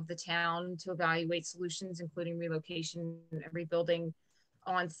involve the town to evaluate solutions, including relocation and rebuilding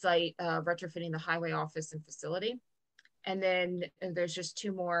on-site, retrofitting the highway office and facility. And then there's just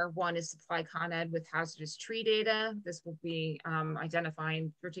two more. One is supply Con Ed with hazardous tree data. This will be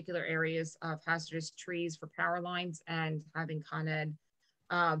identifying particular areas of hazardous trees for power lines and having Con Ed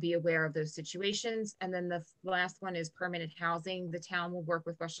be aware of those situations. And then the last one is permanent housing. The town will work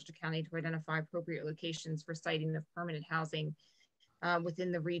with Westchester County to identify appropriate locations for siting of permanent housing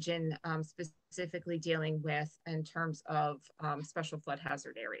within the region, specifically dealing with in terms of special flood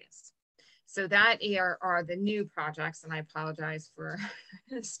hazard areas. So that are the new projects, and I apologize for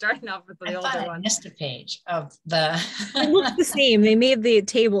starting off with the older one. I missed a page of the. It looks the same. They made the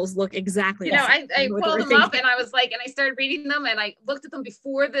tables look exactly the same. I pulled them up and I was like, and I started reading them, and I looked at them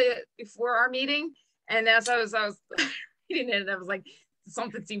before our meeting, and as I was reading it, and I was like,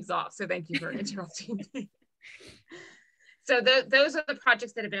 something seems off. So thank you for interrupting me. So those are the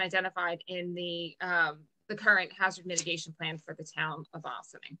projects that have been identified in the current hazard mitigation plan for the town of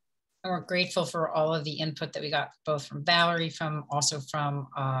Ossining. And we're grateful for all of the input that we got, both from Valerie, also from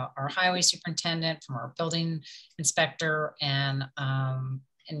our highway superintendent, from our building inspector, and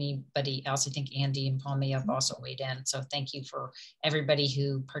anybody else. I think Andy and Paul may have also weighed in. So thank you for everybody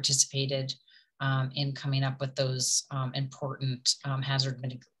who participated in coming up with those important hazard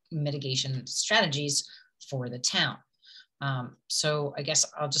mitigation strategies for the town. So I guess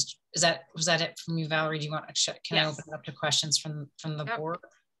I'll just, was that it from you, Valerie? Do you want to, can I open it up to questions from the board?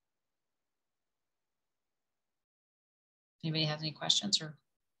 Anybody have any questions? Or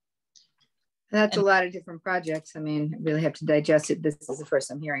that's a lot of different projects. I mean, I really have to digest it. This is the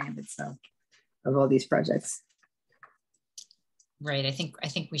first I'm hearing of it, so of all these projects. Right. I think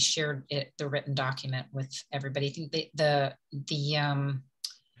we shared the written document with everybody. I think the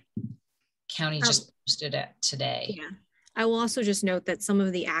county just posted it today. Yeah. I will also just note that some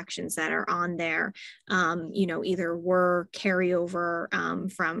of the actions that are on there, either were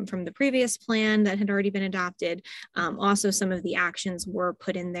carryover from the previous plan that had already been adopted. Also, some of the actions were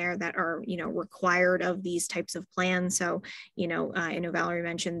put in there that are, required of these types of plans. So, I know Valerie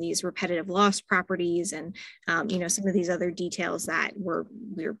mentioned these repetitive loss properties and, some of these other details that we're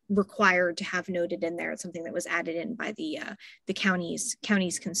required to have noted in there. It's something that was added in by the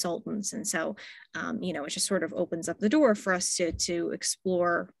county's consultants. And so, it just sort of opens up the door for us to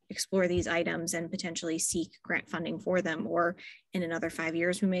explore these items and potentially seek grant funding for them. Or in another 5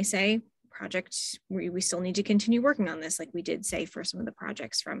 years, we may say, projects, we still need to continue working on this, like we did say for some of the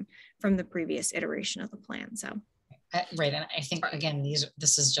projects from the previous iteration of the plan. So right, and I think again,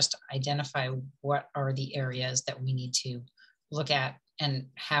 this is just to identify what are the areas that we need to look at, and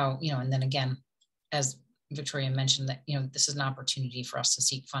how, and then again, as Victoria mentioned, that this is an opportunity for us to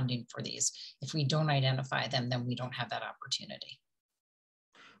seek funding for these. If we don't identify them, then we don't have that opportunity.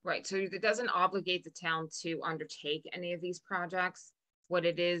 Right. So it doesn't obligate the town to undertake any of these projects. What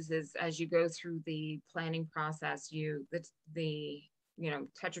it is as you go through the planning process, the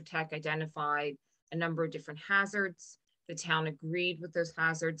Tetra Tech identified a number of different hazards. The town agreed with those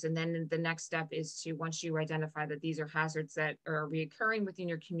hazards. And then the next step is to, once you identify that these are hazards that are reoccurring within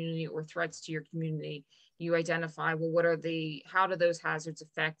your community or threats to your community, you identify, well, how do those hazards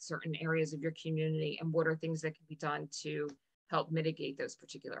affect certain areas of your community, and what are things that can be done to help mitigate those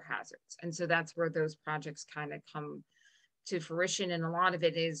particular hazards? And so that's where those projects kind of come to fruition. And a lot of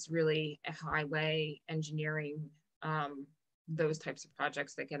it is really a highway engineering, those types of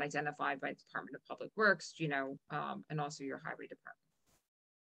projects that get identified by Department of Public Works, and also your highway department.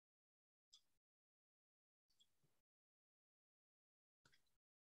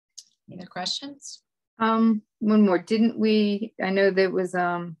 Any other questions? One more. Didn't we, I know that was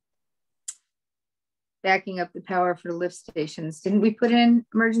backing up the power for the lift stations. Didn't we put in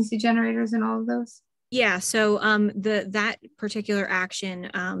emergency generators in all of those? Yeah, so that particular action,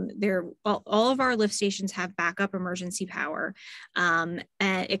 all of our lift stations have backup emergency power,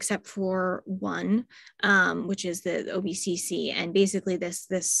 except for one, which is the OBCC, and basically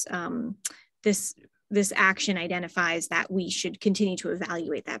this action identifies that we should continue to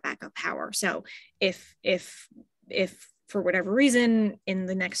evaluate that backup power. So if for whatever reason in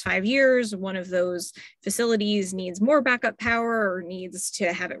the next 5 years, one of those facilities needs more backup power or needs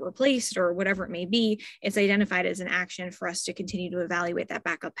to have it replaced or whatever it may be, it's identified as an action for us to continue to evaluate that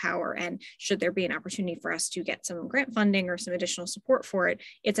backup power. And should there be an opportunity for us to get some grant funding or some additional support for it,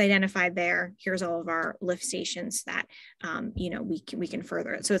 it's identified there. Here's all of our lift stations that, we can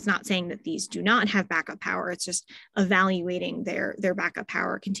further it. So it's not saying that these do not have backup power. It's just evaluating their backup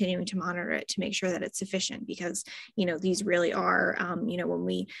power, continuing to monitor it to make sure that it's sufficient, because, these really are, when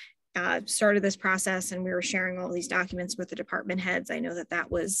we started this process and we were sharing all these documents with the department heads, I know that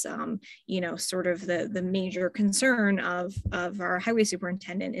was, sort of the major concern of our highway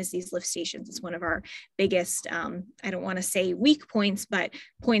superintendent is these lift stations. It's one of our biggest, I don't want to say weak points, but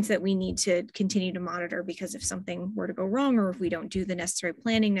points that we need to continue to monitor, because if something were to go wrong or if we don't do the necessary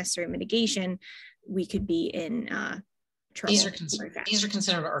planning, necessary mitigation, we could be in trouble. These are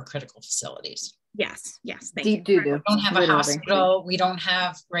considered our critical facilities. Yes. Thank you. We don't have a hospital. We don't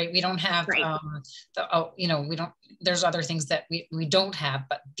have, we don't have, right. There's other things that we don't have,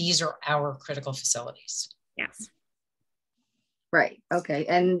 but these are our critical facilities. Yes. Right. Okay.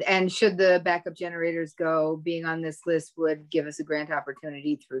 And should the backup generators go, being on this list would give us a grant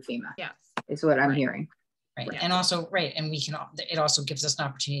opportunity through FEMA. Yes. Is what I'm hearing. Right. And also, and it also gives us an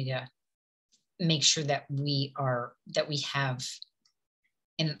opportunity to make sure that we have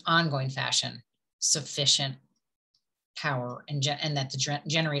in an ongoing fashion sufficient power and that the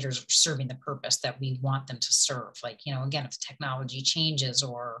generators are serving the purpose that we want them to serve. Like, again, if technology changes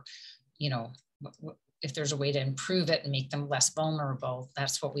or, if there's a way to improve it and make them less vulnerable,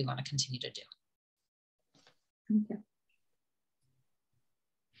 that's what we want to continue to do. Okay.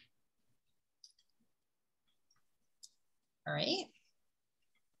 All right.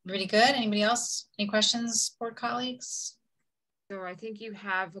 Pretty good. Anybody else? Any questions, board colleagues? So I think you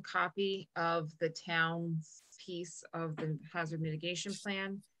have a copy of the town's piece of the hazard mitigation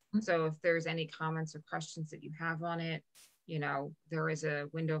plan. Mm-hmm. So if there's any comments or questions that you have on it, there is a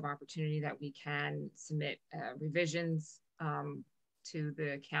window of opportunity that we can submit revisions to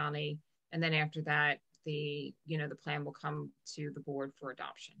the county. And then after that, the plan will come to the board for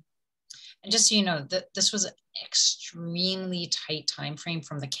adoption. And just so you know, this was an extremely tight time frame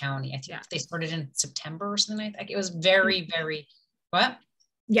from the county. I think they started in September or something like that. It was very, very, what?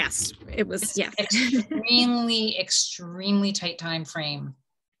 Yes, it was. Yes, extremely tight time frame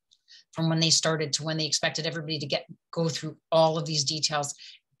from when they started to when they expected everybody to go through all of these details,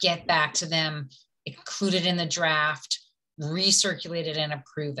 get back to them, include it in the draft, recirculate it and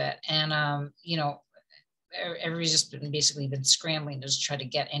approve it. And everybody's just basically been scrambling to just try to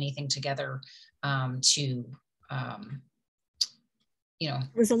get anything together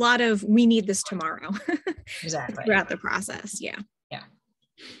there's a lot of, we need this tomorrow. Exactly. Throughout the process. Yeah.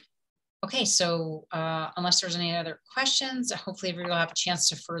 Okay, so unless there's any other questions, hopefully everybody will have a chance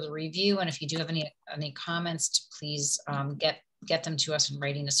to further review. And if you do have any comments, please get them to us in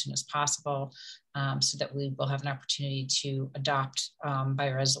writing as soon as possible, so that we will have an opportunity to adopt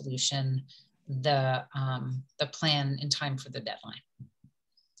by resolution the plan in time for the deadline.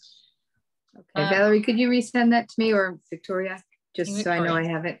 Okay, Valerie, could you resend that to me, or Victoria, just so I know I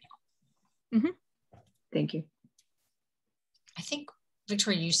have it? Mm-hmm. Thank you. I think,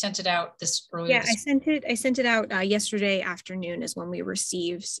 Victoria, you sent it out this earlier. Yeah, I sent it out yesterday afternoon is when we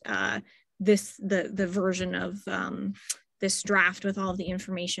received the version of this draft with all of the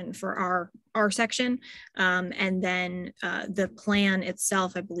information for our section. And then the plan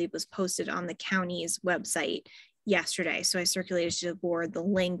itself, I believe, was posted on the county's website yesterday. So I circulated to the board the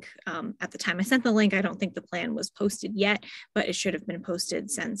link. At the time I sent the link, I don't think the plan was posted yet, but it should have been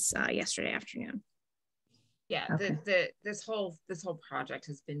posted since yesterday afternoon. Yeah, okay. This whole project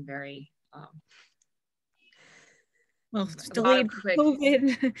has been very delayed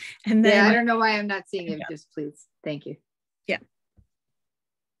COVID. And then I don't know why I'm not seeing it. Just please, thank you. Yeah.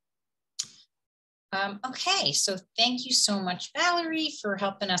 Okay, so thank you so much, Valerie, for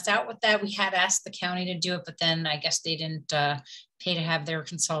helping us out with that. We had asked the county to do it, but then I guess they didn't pay to have their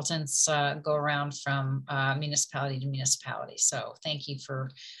consultants go around from municipality to municipality. So thank you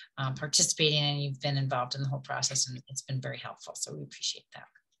for participating, and you've been involved in the whole process, and it's been very helpful. So we appreciate that.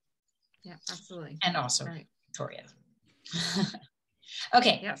 Yeah, absolutely. And also right. Victoria.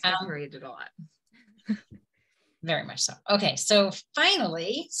 Okay. Yes, Victoria did a lot. Very much so. Okay, so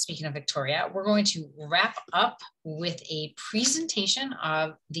finally, speaking of Victoria, we're going to wrap up with a presentation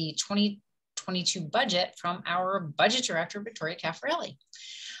of the 2022 budget from our budget director, Victoria Caffarelli.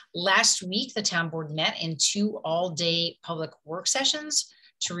 Last week, the town board met in 2 all-day public work sessions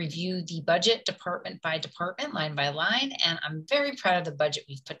to review the budget department by department, line by line, and I'm very proud of the budget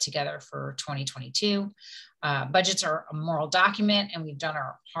we've put together for 2022. Budgets are a moral document, and we've done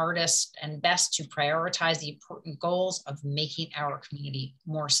our hardest and best to prioritize the important goals of making our community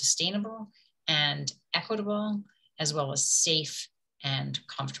more sustainable and equitable, as well as safe and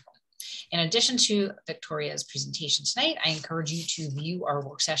comfortable. In addition to Victoria's presentation tonight, I encourage you to view our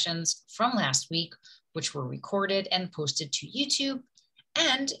work sessions from last week, which were recorded and posted to YouTube.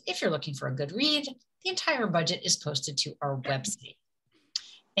 And if you're looking for a good read, the entire budget is posted to our website.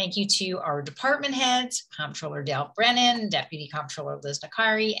 Thank you to our department heads, Comptroller Dale Brennan, Deputy Comptroller Liz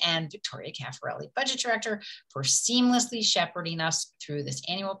Nakari, and Victoria Caffarelli, Budget Director, for seamlessly shepherding us through this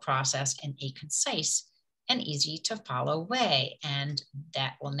annual process in a concise and easy to follow way. And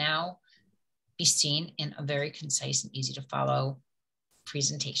that will now be seen in a very concise and easy to follow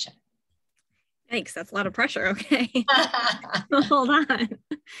presentation. Thanks, that's a lot of pressure, okay. Hold on.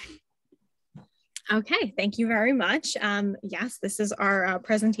 Okay, thank you very much. Yes, this is our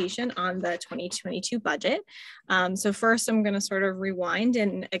presentation on the 2022 budget. So first, I'm going to sort of rewind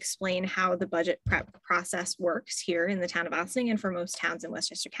and explain how the budget prep process works here in the town of Ossining and for most towns in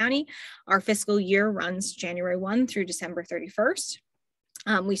Westchester County. Our fiscal year runs January 1 through December 31st.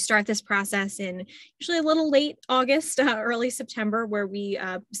 We start this process in usually a little late August, early September, where we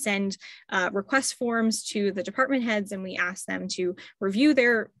send request forms to the department heads, and we ask them to review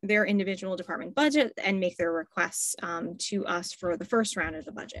their individual department budget and make their requests to us for the first round of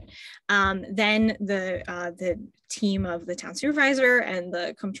the budget. Then the team of the town supervisor and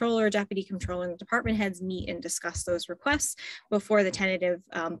the comptroller, deputy comptroller, and the department heads meet and discuss those requests before the tentative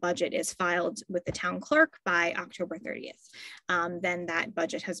budget is filed with the town clerk by October 30th. Then that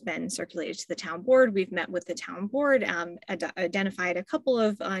budget has been circulated to the town board. We've met with the town board, identified a couple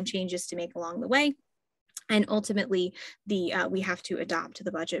of changes to make along the way. And ultimately, we have to adopt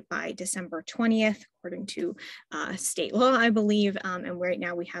the budget by December 20th, according to state law, I believe. And right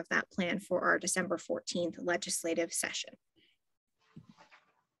now we have that planned for our December 14th legislative session.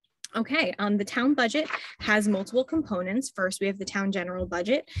 Okay, the town budget has multiple components. First, we have the town general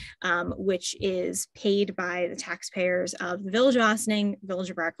budget, which is paid by the taxpayers of the Village of Ossining, Village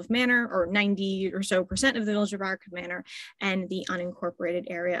of Briarcliff Manor, or 90% or so of the Village of Briarcliff Manor, and the unincorporated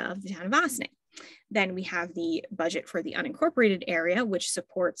area of the town of Ossining. Then we have the budget for the unincorporated area, which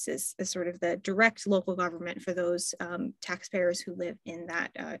supports is sort of the direct local government for those taxpayers who live in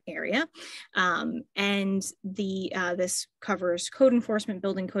that area. And this covers code enforcement,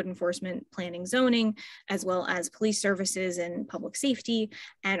 building code enforcement, planning, zoning, as well as police services and public safety,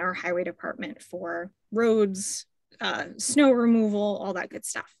 and our highway department for roads, snow removal, all that good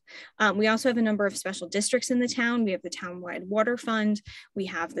stuff. We also have a number of special districts in the town. We have the townwide water fund. We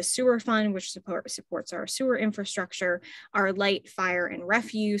have the sewer fund, which supports our sewer infrastructure, our light, fire, and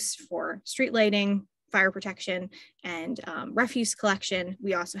refuse for street lighting, fire protection, and refuse collection.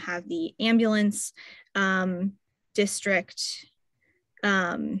 We also have the ambulance district,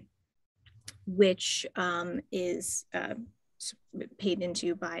 which is paid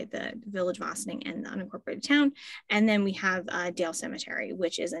into by the Village of Ossining and the unincorporated town. And then we have Dale Cemetery,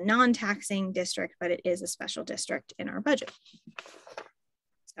 which is a non-taxing district, but it is a special district in our budget.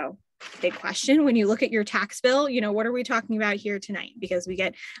 So big question, when you look at your tax bill, you know, what are we talking about here tonight? Because we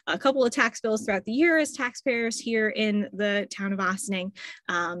get a couple of tax bills throughout the year as taxpayers here in the town of Ossining,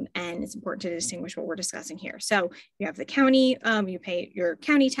 and it's important to distinguish what we're discussing here. So you have the county, you pay your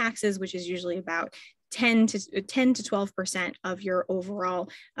county taxes, which is usually about 10 to 12% of your overall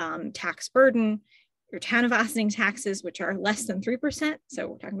tax burden. Your town of Ossining taxes, which are less than 3%. So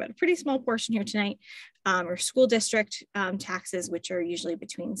we're talking about a pretty small portion here tonight. Or school district taxes, which are usually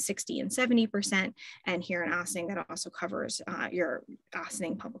between 60 and 70%. And here in Ossining, that also covers your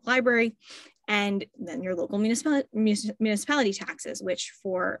Ossining Public Library. And then your local municipality taxes, which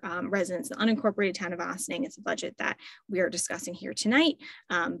for residents in the unincorporated town of Ossining, it's a budget that we are discussing here tonight.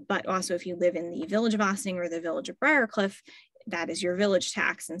 But also if you live in the Village of Ossining or the Village of Briarcliff, that is your village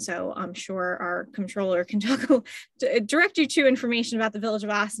tax. And so I'm sure our comptroller can direct you to information about the Village of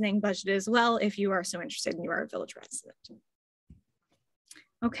Ossining budget as well, if you are so interested and you are a village resident.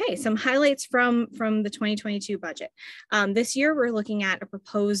 Okay, some highlights from the 2022 budget. This year, we're looking at a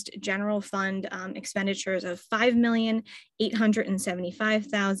proposed general fund expenditures of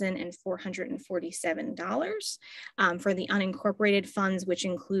 $5,875,447 for the unincorporated funds, which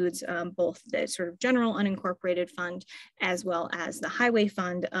includes both the sort of general unincorporated fund as well as the highway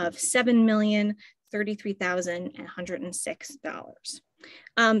fund of $7,033,106.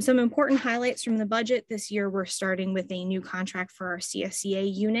 Some important highlights from the budget this year, we're starting with a new contract for our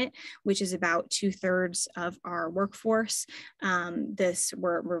CSCA unit, which is about 2/3 of our workforce.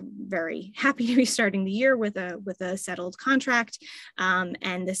 We're very happy to be starting the year with a settled contract.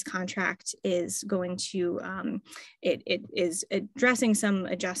 And this contract is going to, it is addressing some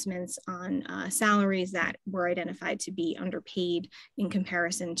adjustments on salaries that were identified to be underpaid in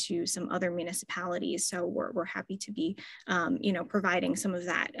comparison to some other municipalities. So we're happy to be, providing some of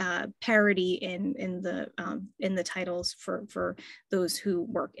that parity in the titles for those who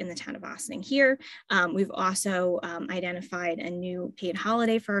work in the town of Ossining here. We've also identified a new paid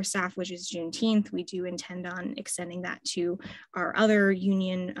holiday for our staff, which is Juneteenth. We do intend on extending that to our other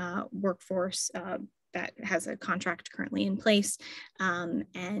union workforce that has a contract currently in place. We're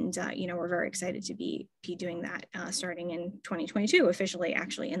very excited to be doing that starting in 2022, officially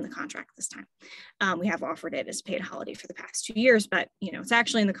actually in the contract this time. We have offered it as paid holiday for the past 2 years, but it's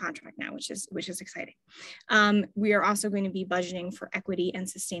actually in the contract now, which is exciting. We are also going to be budgeting for equity and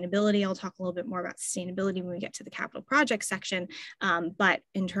sustainability. I'll talk a little bit more about sustainability when we get to the capital project section. But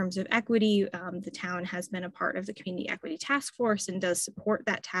in terms of equity, the town has been a part of the Community Equity Task Force and does support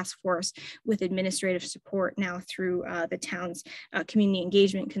that task force with administrative support now through the town's community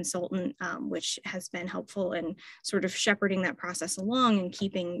engagement consultant, which has been helpful in sort of shepherding that process along and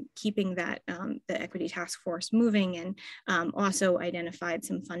keeping that the equity task force moving, and also identified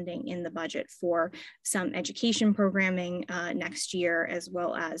some funding in the budget for some education programming next year, as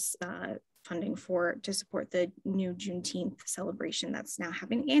well as funding to support the new Juneteenth celebration that's now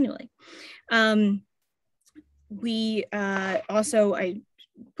happening annually. We also, I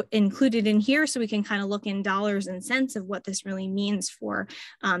included in here so we can kind of look in dollars and cents of what this really means for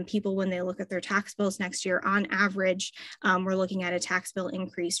people when they look at their tax bills next year. On average, we're looking at a tax bill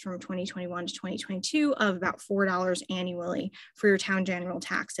increase from 2021 to 2022 of about $4 annually for your town general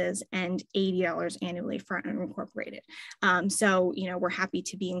taxes and $80 annually for unincorporated. So we're happy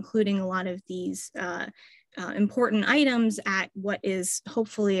to be including a lot of these important items at what is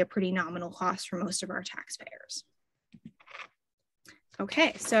hopefully a pretty nominal cost for most of our taxpayers.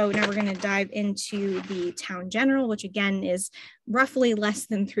 Okay, so now we're going to dive into the town general, which again is roughly less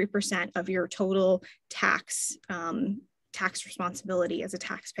than 3% of your total tax responsibility as a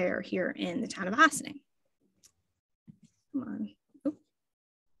taxpayer here in the town of Ossining. Come on.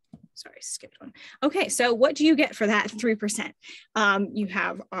 Sorry, skipped one. Okay, so what do you get for that 3%? You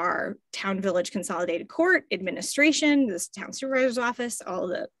have our town village consolidated court, administration, this town supervisor's office, all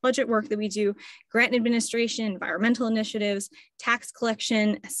the budget work that we do, grant administration, environmental initiatives, tax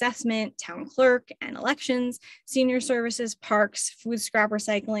collection, assessment, town clerk and elections, senior services, parks, food scrap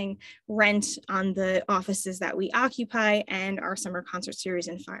recycling, rent on the offices that we occupy, and our summer concert series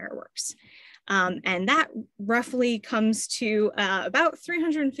and fireworks. And that roughly comes to about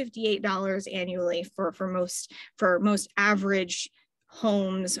 $358 annually for most average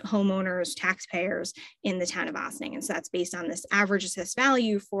homeowners, taxpayers in the town of Ossining. And so that's based on this average assessed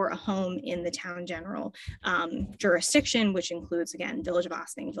value for a home in the town general jurisdiction, which includes, again, Village of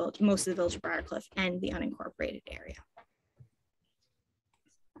Ossining, most of the Village of Briarcliff, and the unincorporated area.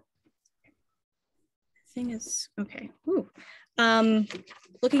 Thing is, okay. Ooh.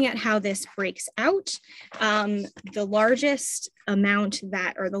 Looking at how this breaks out, the largest amount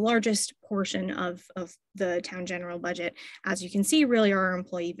that, or the largest portion of the town general budget, as you can see, really are our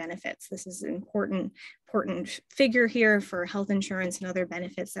employee benefits. This is an important figure here for health insurance and other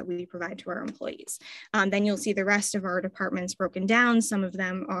benefits that we provide to our employees. Then you'll see the rest of our departments broken down. Some of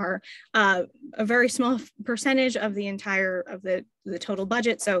them are a very small percentage of the entire of the total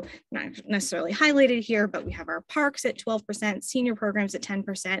budget, so not necessarily highlighted here, but we have our parks at 12%, senior programs at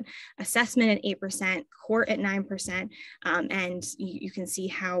 10%, assessment at 8%, court at 9%, and you can see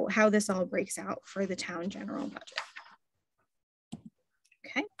how this all breaks out for the town general budget.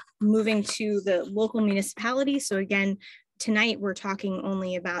 Okay, moving to the local municipalities. So again, tonight we're talking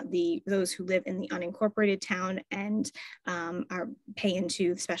only about those who live in the unincorporated town and are pay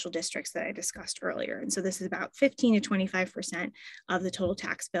into special districts that I discussed earlier. And so this is about 15 to 25% of the total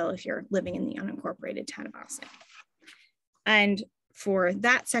tax bill if you're living in the unincorporated town of Ossining. And For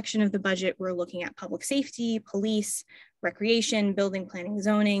that section of the budget, we're looking at public safety, police, recreation, building, planning,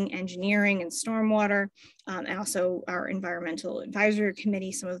 zoning, engineering, and stormwater, and also our environmental advisory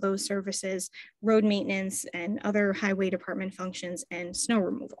committee, some of those services, road maintenance and other highway department functions, and snow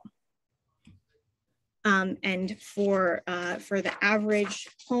removal. And for the average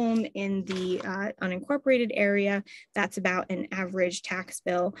home in the unincorporated area, that's about an average tax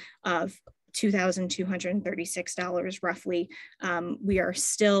bill of $2,236 roughly. We are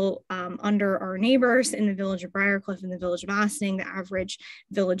still under our neighbors in the village of Briarcliff and the village of Ossining. The average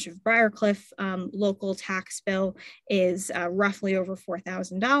village of Briarcliff local tax bill is roughly over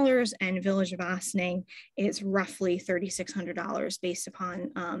 $4,000, and village of Ossining is roughly $3,600 based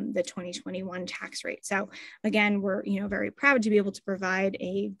upon the 2021 tax rate. So again, we're very proud to be able to provide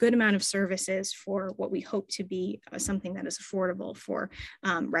a good amount of services for what we hope to be something that is affordable for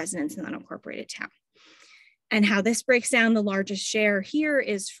residents in the unincorporated town. And how this breaks down, the largest share here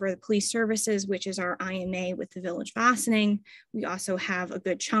is for the police services, which is our IMA with the village of Ossining. We also have a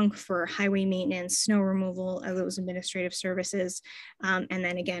good chunk for highway maintenance, snow removal, those administrative services, and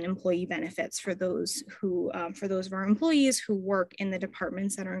then again, employee benefits for those who, for those of our employees who work in the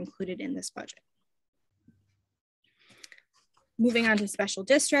departments that are included in this budget. Moving on to special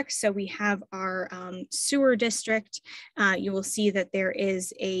districts. So we have our sewer district. You will see that there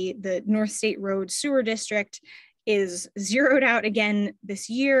is the North State Road Sewer District is zeroed out again this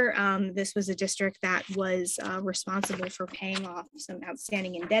year. This was a district that was responsible for paying off some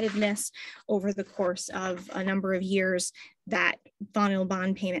outstanding indebtedness over the course of a number of years. That final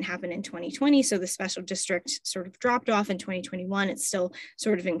bond payment happened in 2020. So the special district sort of dropped off in 2021. It's still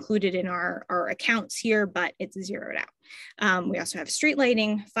sort of included in our accounts here, but it's zeroed out. We also have street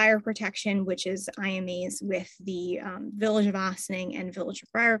lighting, fire protection, which is IMAs with the village of Ossining and village of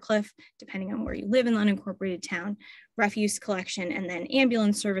Briarcliff, depending on where you live in the unincorporated town, refuse collection, and then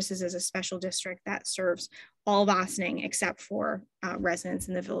ambulance services is a special district that serves all of Ossining except for residents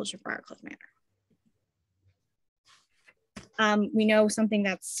in the village of Briarcliff Manor. We know something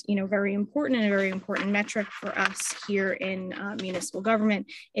that's very important and a very important metric for us here in municipal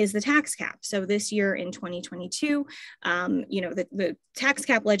government is the tax cap. So this year in 2022, the tax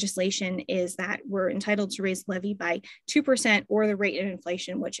cap legislation is that we're entitled to raise levy by 2% or the rate of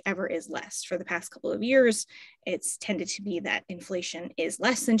inflation, whichever is less. For the past couple of years, it's tended to be that inflation is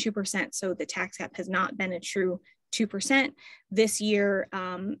less than 2%. So the tax cap has not been a true 2%. This year,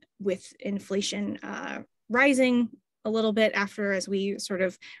 with inflation rising a little bit after as we sort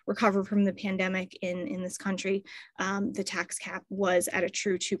of recover from the pandemic in this country, the tax cap was at a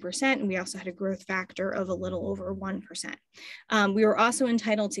true 2%. And we also had a growth factor of a little over 1%. We were also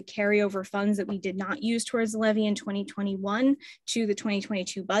entitled to carry over funds that we did not use towards the levy in 2021 to the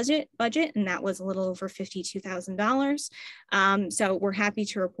 2022 budget, and that was a little over $52,000. So we're happy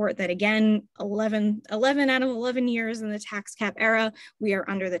to report that again, 11 out of 11 years in the tax cap era, we are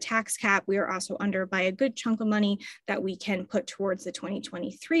under the tax cap. We are also under by a good chunk of money that we can put towards the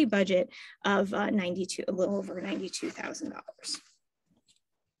 2023 budget of a little over $92,000.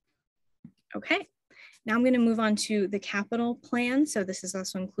 Okay, now I'm going to move on to the capital plan. So this is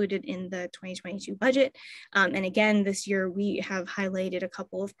also included in the 2022 budget. And again, this year we have highlighted a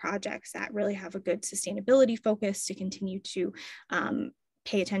couple of projects that really have a good sustainability focus to continue to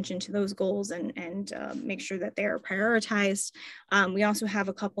pay attention to those goals and make sure that they're prioritized. We also have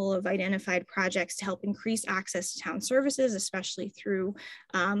a couple of identified projects to help increase access to town services, especially through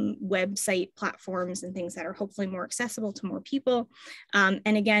website platforms and things that are hopefully more accessible to more people. And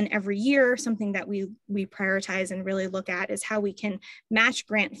again, every year, something that we prioritize and really look at is how we can match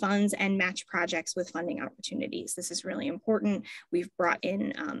grant funds and match projects with funding opportunities. This is really important. We've brought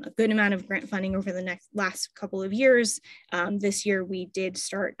in a good amount of grant funding over the last couple of years. This year, we did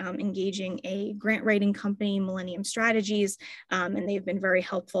start engaging a grant writing company, Millennium Strategies, and they've been very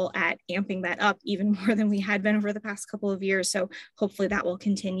helpful at amping that up even more than we had been over the past couple of years. So hopefully that will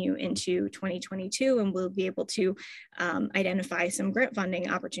continue into 2022 and we'll be able to identify some grant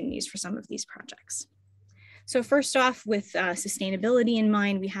funding opportunities for some of these projects. So first off, with sustainability in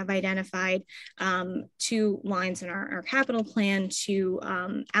mind, we have identified 2 lines in our capital plan to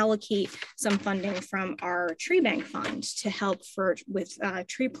allocate some funding from our tree bank fund to help with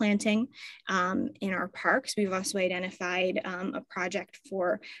tree planting in our parks. We've also identified a project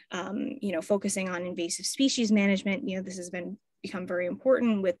for, focusing on invasive species management. This has been become very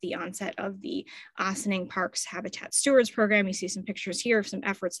important with the onset of the Ossining Parks Habitat Stewards Program. You see some pictures here of some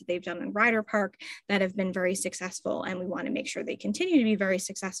efforts that they've done in Ryder Park that have been very successful, and we want to make sure they continue to be very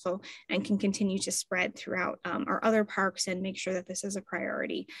successful and can continue to spread throughout our other parks, and make sure that this is a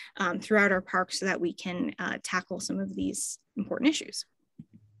priority throughout our parks so that we can tackle some of these important issues.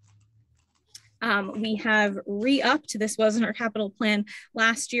 We have re-upped, this wasn't our capital plan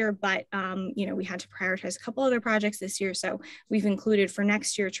last year, but you know, we had to prioritize a couple other projects this year. So we've included for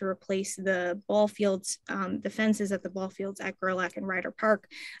next year to replace the ball fields, the fences at the ball fields at Gerlach and Ryder Park.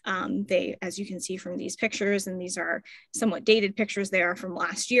 They, as you can see from these pictures, and these are somewhat dated pictures, they are from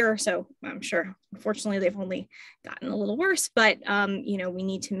last year. So I'm sure, unfortunately, they've only gotten a little worse, but you know, we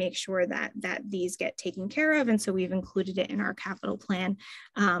need to make sure that these get taken care of. And so we've included it in our capital plan,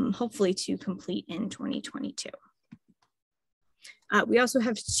 hopefully to complete in 2022. We also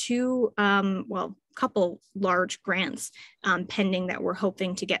have two, couple large grants pending that we're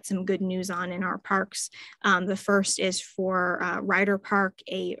hoping to get some good news on in our parks. The first is for Ryder Park,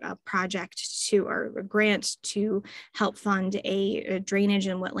 a project to, or a grant to help fund a drainage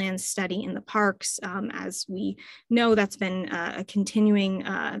and wetlands study in the parks. As we know, that's been a continuing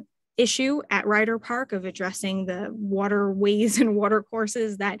issue at Ryder Park of addressing the waterways and water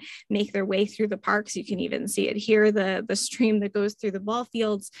courses that make their way through the parks. You can even see it here, the stream that goes through the ball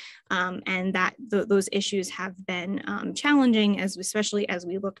fields, and that those issues have been challenging, especially as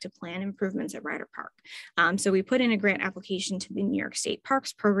we look to plan improvements at Ryder Park. So we put in a grant application to the New York State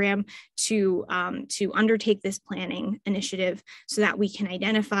Parks Program to undertake this planning initiative so that we can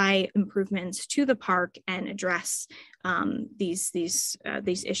identify improvements to the park and address these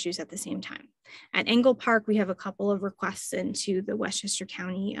issues at the same time. At Engle Park, we have a couple of requests into the Westchester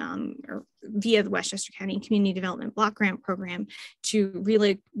County, or via the Westchester County Community Development Block Grant Program, to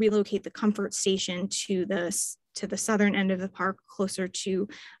relocate the comfort station to the southern end of the park, closer to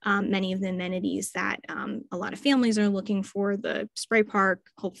many of the amenities that a lot of families are looking for, the spray park,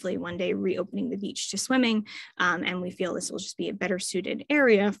 hopefully one day reopening the beach to swimming. And we feel this will just be a better suited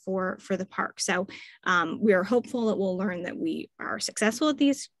area for the park. So we are hopeful that we'll learn that we are successful at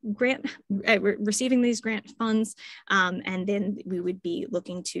these receiving these grant funds. And then we would be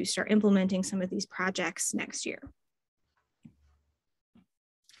looking to start implementing some of these projects next year.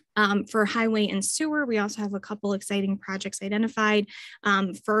 For highway and sewer, we also have a couple exciting projects identified.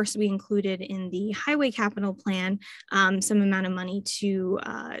 First, we included in the highway capital plan some amount of money to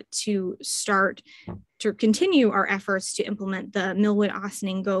continue our efforts to implement the Millwood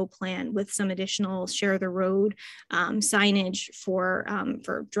Ossining Go plan with some additional share the road signage for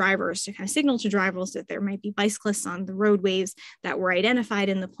drivers to kind of signal to drivers that there might be bicyclists on the roadways that were identified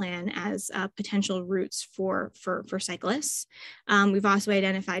in the plan as potential routes for cyclists. We've also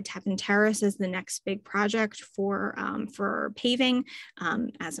identified Tappan Terrace as the next big project for paving.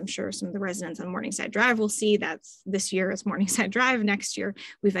 As I'm sure some of the residents on Morningside Drive will see, that's this year is Morningside Drive. Next year,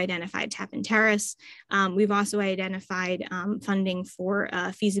 we've identified Tappan Terrace. We've also identified funding for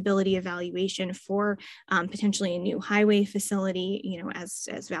feasibility evaluation for potentially a new highway facility. You know,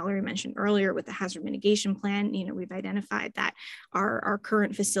 as Valerie mentioned earlier, with the hazard mitigation plan, you know, we've identified that our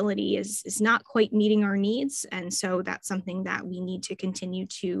current facility is not quite meeting our needs, and so that's something that we need to continue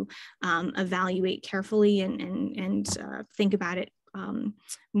to evaluate carefully and think about it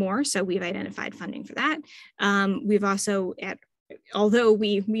more. So we've identified funding for that. We've also, although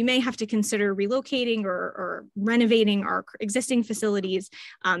we may have to consider relocating or renovating our existing facilities,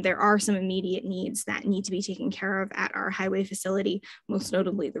 there are some immediate needs that need to be taken care of at our highway facility, most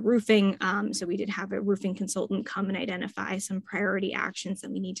notably the roofing. So we did have a roofing consultant come and identify some priority actions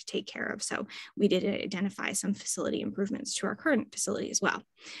that we need to take care of. So we did identify some facility improvements to our current facility as well.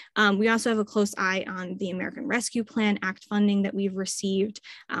 We also have a close eye on the American Rescue Plan Act funding that we've received.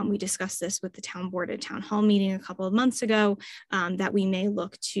 We discussed this with the town board at town hall meeting a couple of months ago. That we may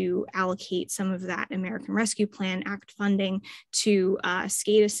look to allocate some of that American Rescue Plan Act funding to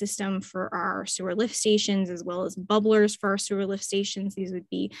SCADA system for our sewer lift stations, as well as bubblers for our sewer lift stations. These would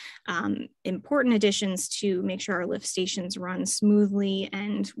be important additions to make sure our lift stations run smoothly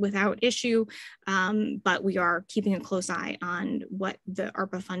and without issue. But we are keeping a close eye on what the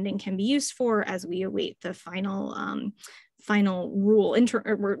ARPA funding can be used for as we await the final rule.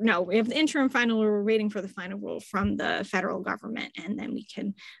 We have the interim final rule. We're waiting for the final rule from the federal government, and then we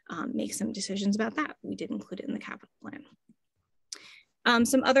can make some decisions about that. We did include it in the capital plan.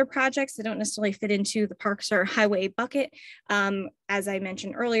 Some other projects that don't necessarily fit into the parks or highway bucket. As I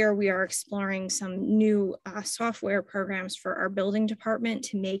mentioned earlier, we are exploring some new software programs for our building department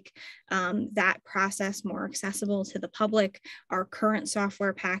to make that process more accessible to the public. Our current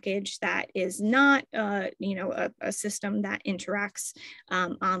software package that is not, a system that interacts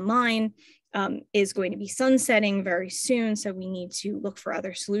online is going to be sunsetting very soon. So we need to look for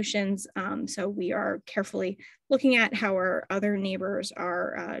other solutions. So we are carefully looking at how our other neighbors,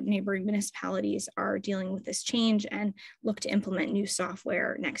 our neighboring municipalities are dealing with this change and look to implement new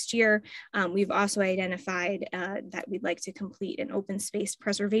software next year. We've also identified that we'd like to complete an open space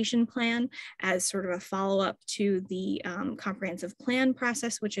preservation plan as sort of a follow-up to the comprehensive plan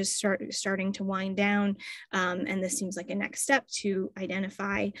process, which is starting to wind down. And this seems like a next step to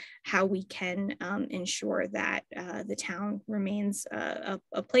identify how we can ensure that the town remains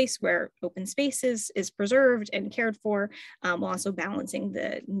a place where open space is preserved and cared for, while also balancing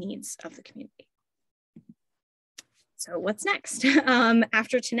the needs of the community. So what's next?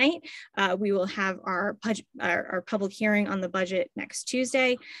 After tonight, we will have our public hearing on the budget next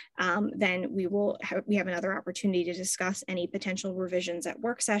Tuesday. Then we have another opportunity to discuss any potential revisions at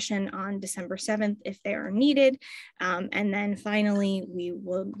work session on December 7th if they are needed. And then finally, we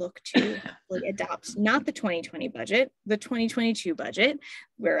will look to adopt not the 2020 budget, the 2022 budget,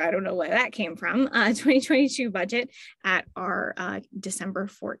 where I don't know where that came from, 2022 budget at our December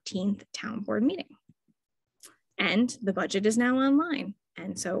 14th town board meeting. And the budget is now online.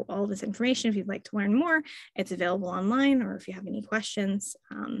 And so all this information, if you'd like to learn more, it's available online, or if you have any questions,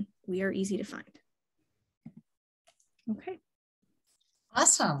 we are easy to find. Okay.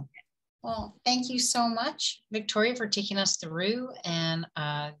 Awesome. Well, thank you so much, Victoria, for taking us through. And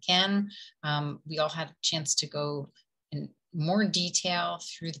again, we all had a chance to go in more detail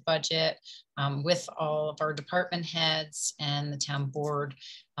through the budget with all of our department heads and the town board.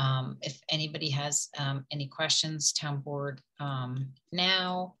 If anybody has any questions, town board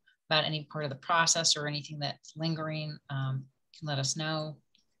now about any part of the process or anything that's lingering, can let us know.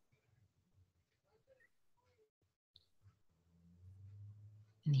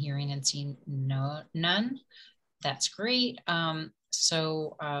 And hearing and seeing none, that's great.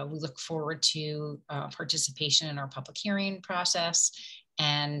 So we look forward to participation in our public hearing process,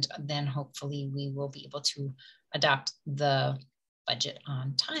 and then hopefully we will be able to adopt the budget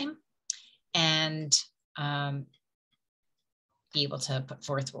on time and be able to put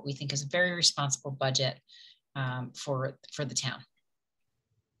forth what we think is a very responsible budget for the town.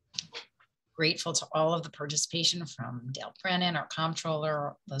 Grateful to all of the participation from Dale Brennan, our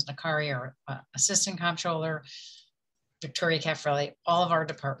comptroller, Liz Nakari, our assistant comptroller, Victoria Caffarelli, all of our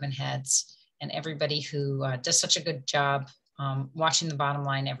department heads, and everybody who does such a good job watching the bottom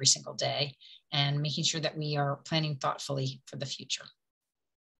line every single day and making sure that we are planning thoughtfully for the future.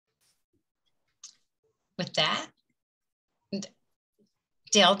 With that,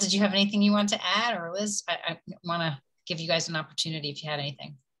 Dale, did you have anything you want to add? Or Liz, I want to give you guys an opportunity if you had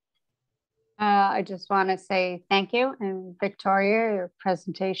anything. I just want to say thank you, and Victoria, your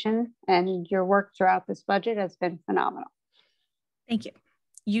presentation and your work throughout this budget has been phenomenal. Thank you.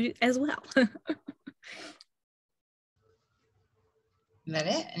 You as well. Is that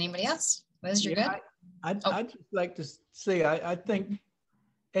it? Anybody else? Liz, you're good? I'd just like to say, I think,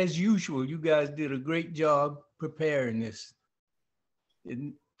 as usual, you guys did a great job preparing this.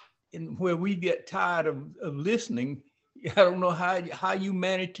 And where we get tired of listening, I don't know how you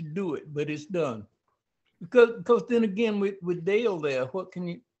managed to do it, but it's done. Because then again, with Dale there, what can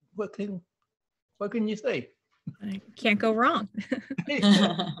you say? I can't go wrong.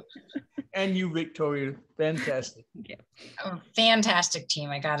 And you, Victoria, fantastic. Yeah. Fantastic team,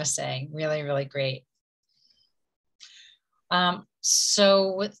 I gotta say, really, really great.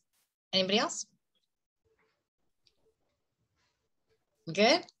 So with anybody else?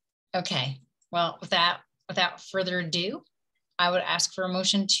 Good? Okay. Well, without further ado, I would ask for a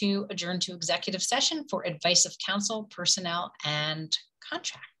motion to adjourn to executive session for advice of counsel, personnel, and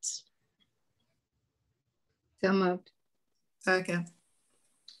contracts. So moved. Second.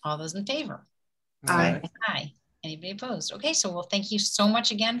 All those in favor? Aye. Aye. Anybody opposed? Okay, so well, thank you so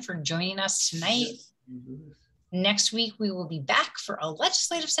much again for joining us tonight. Next week, we will be back for a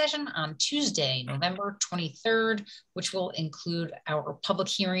legislative session on Tuesday, November 23rd, which will include our public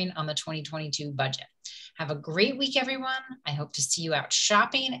hearing on the 2022 budget. Have a great week, everyone. I hope to see you out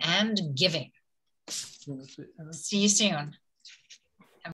shopping and giving. See you soon.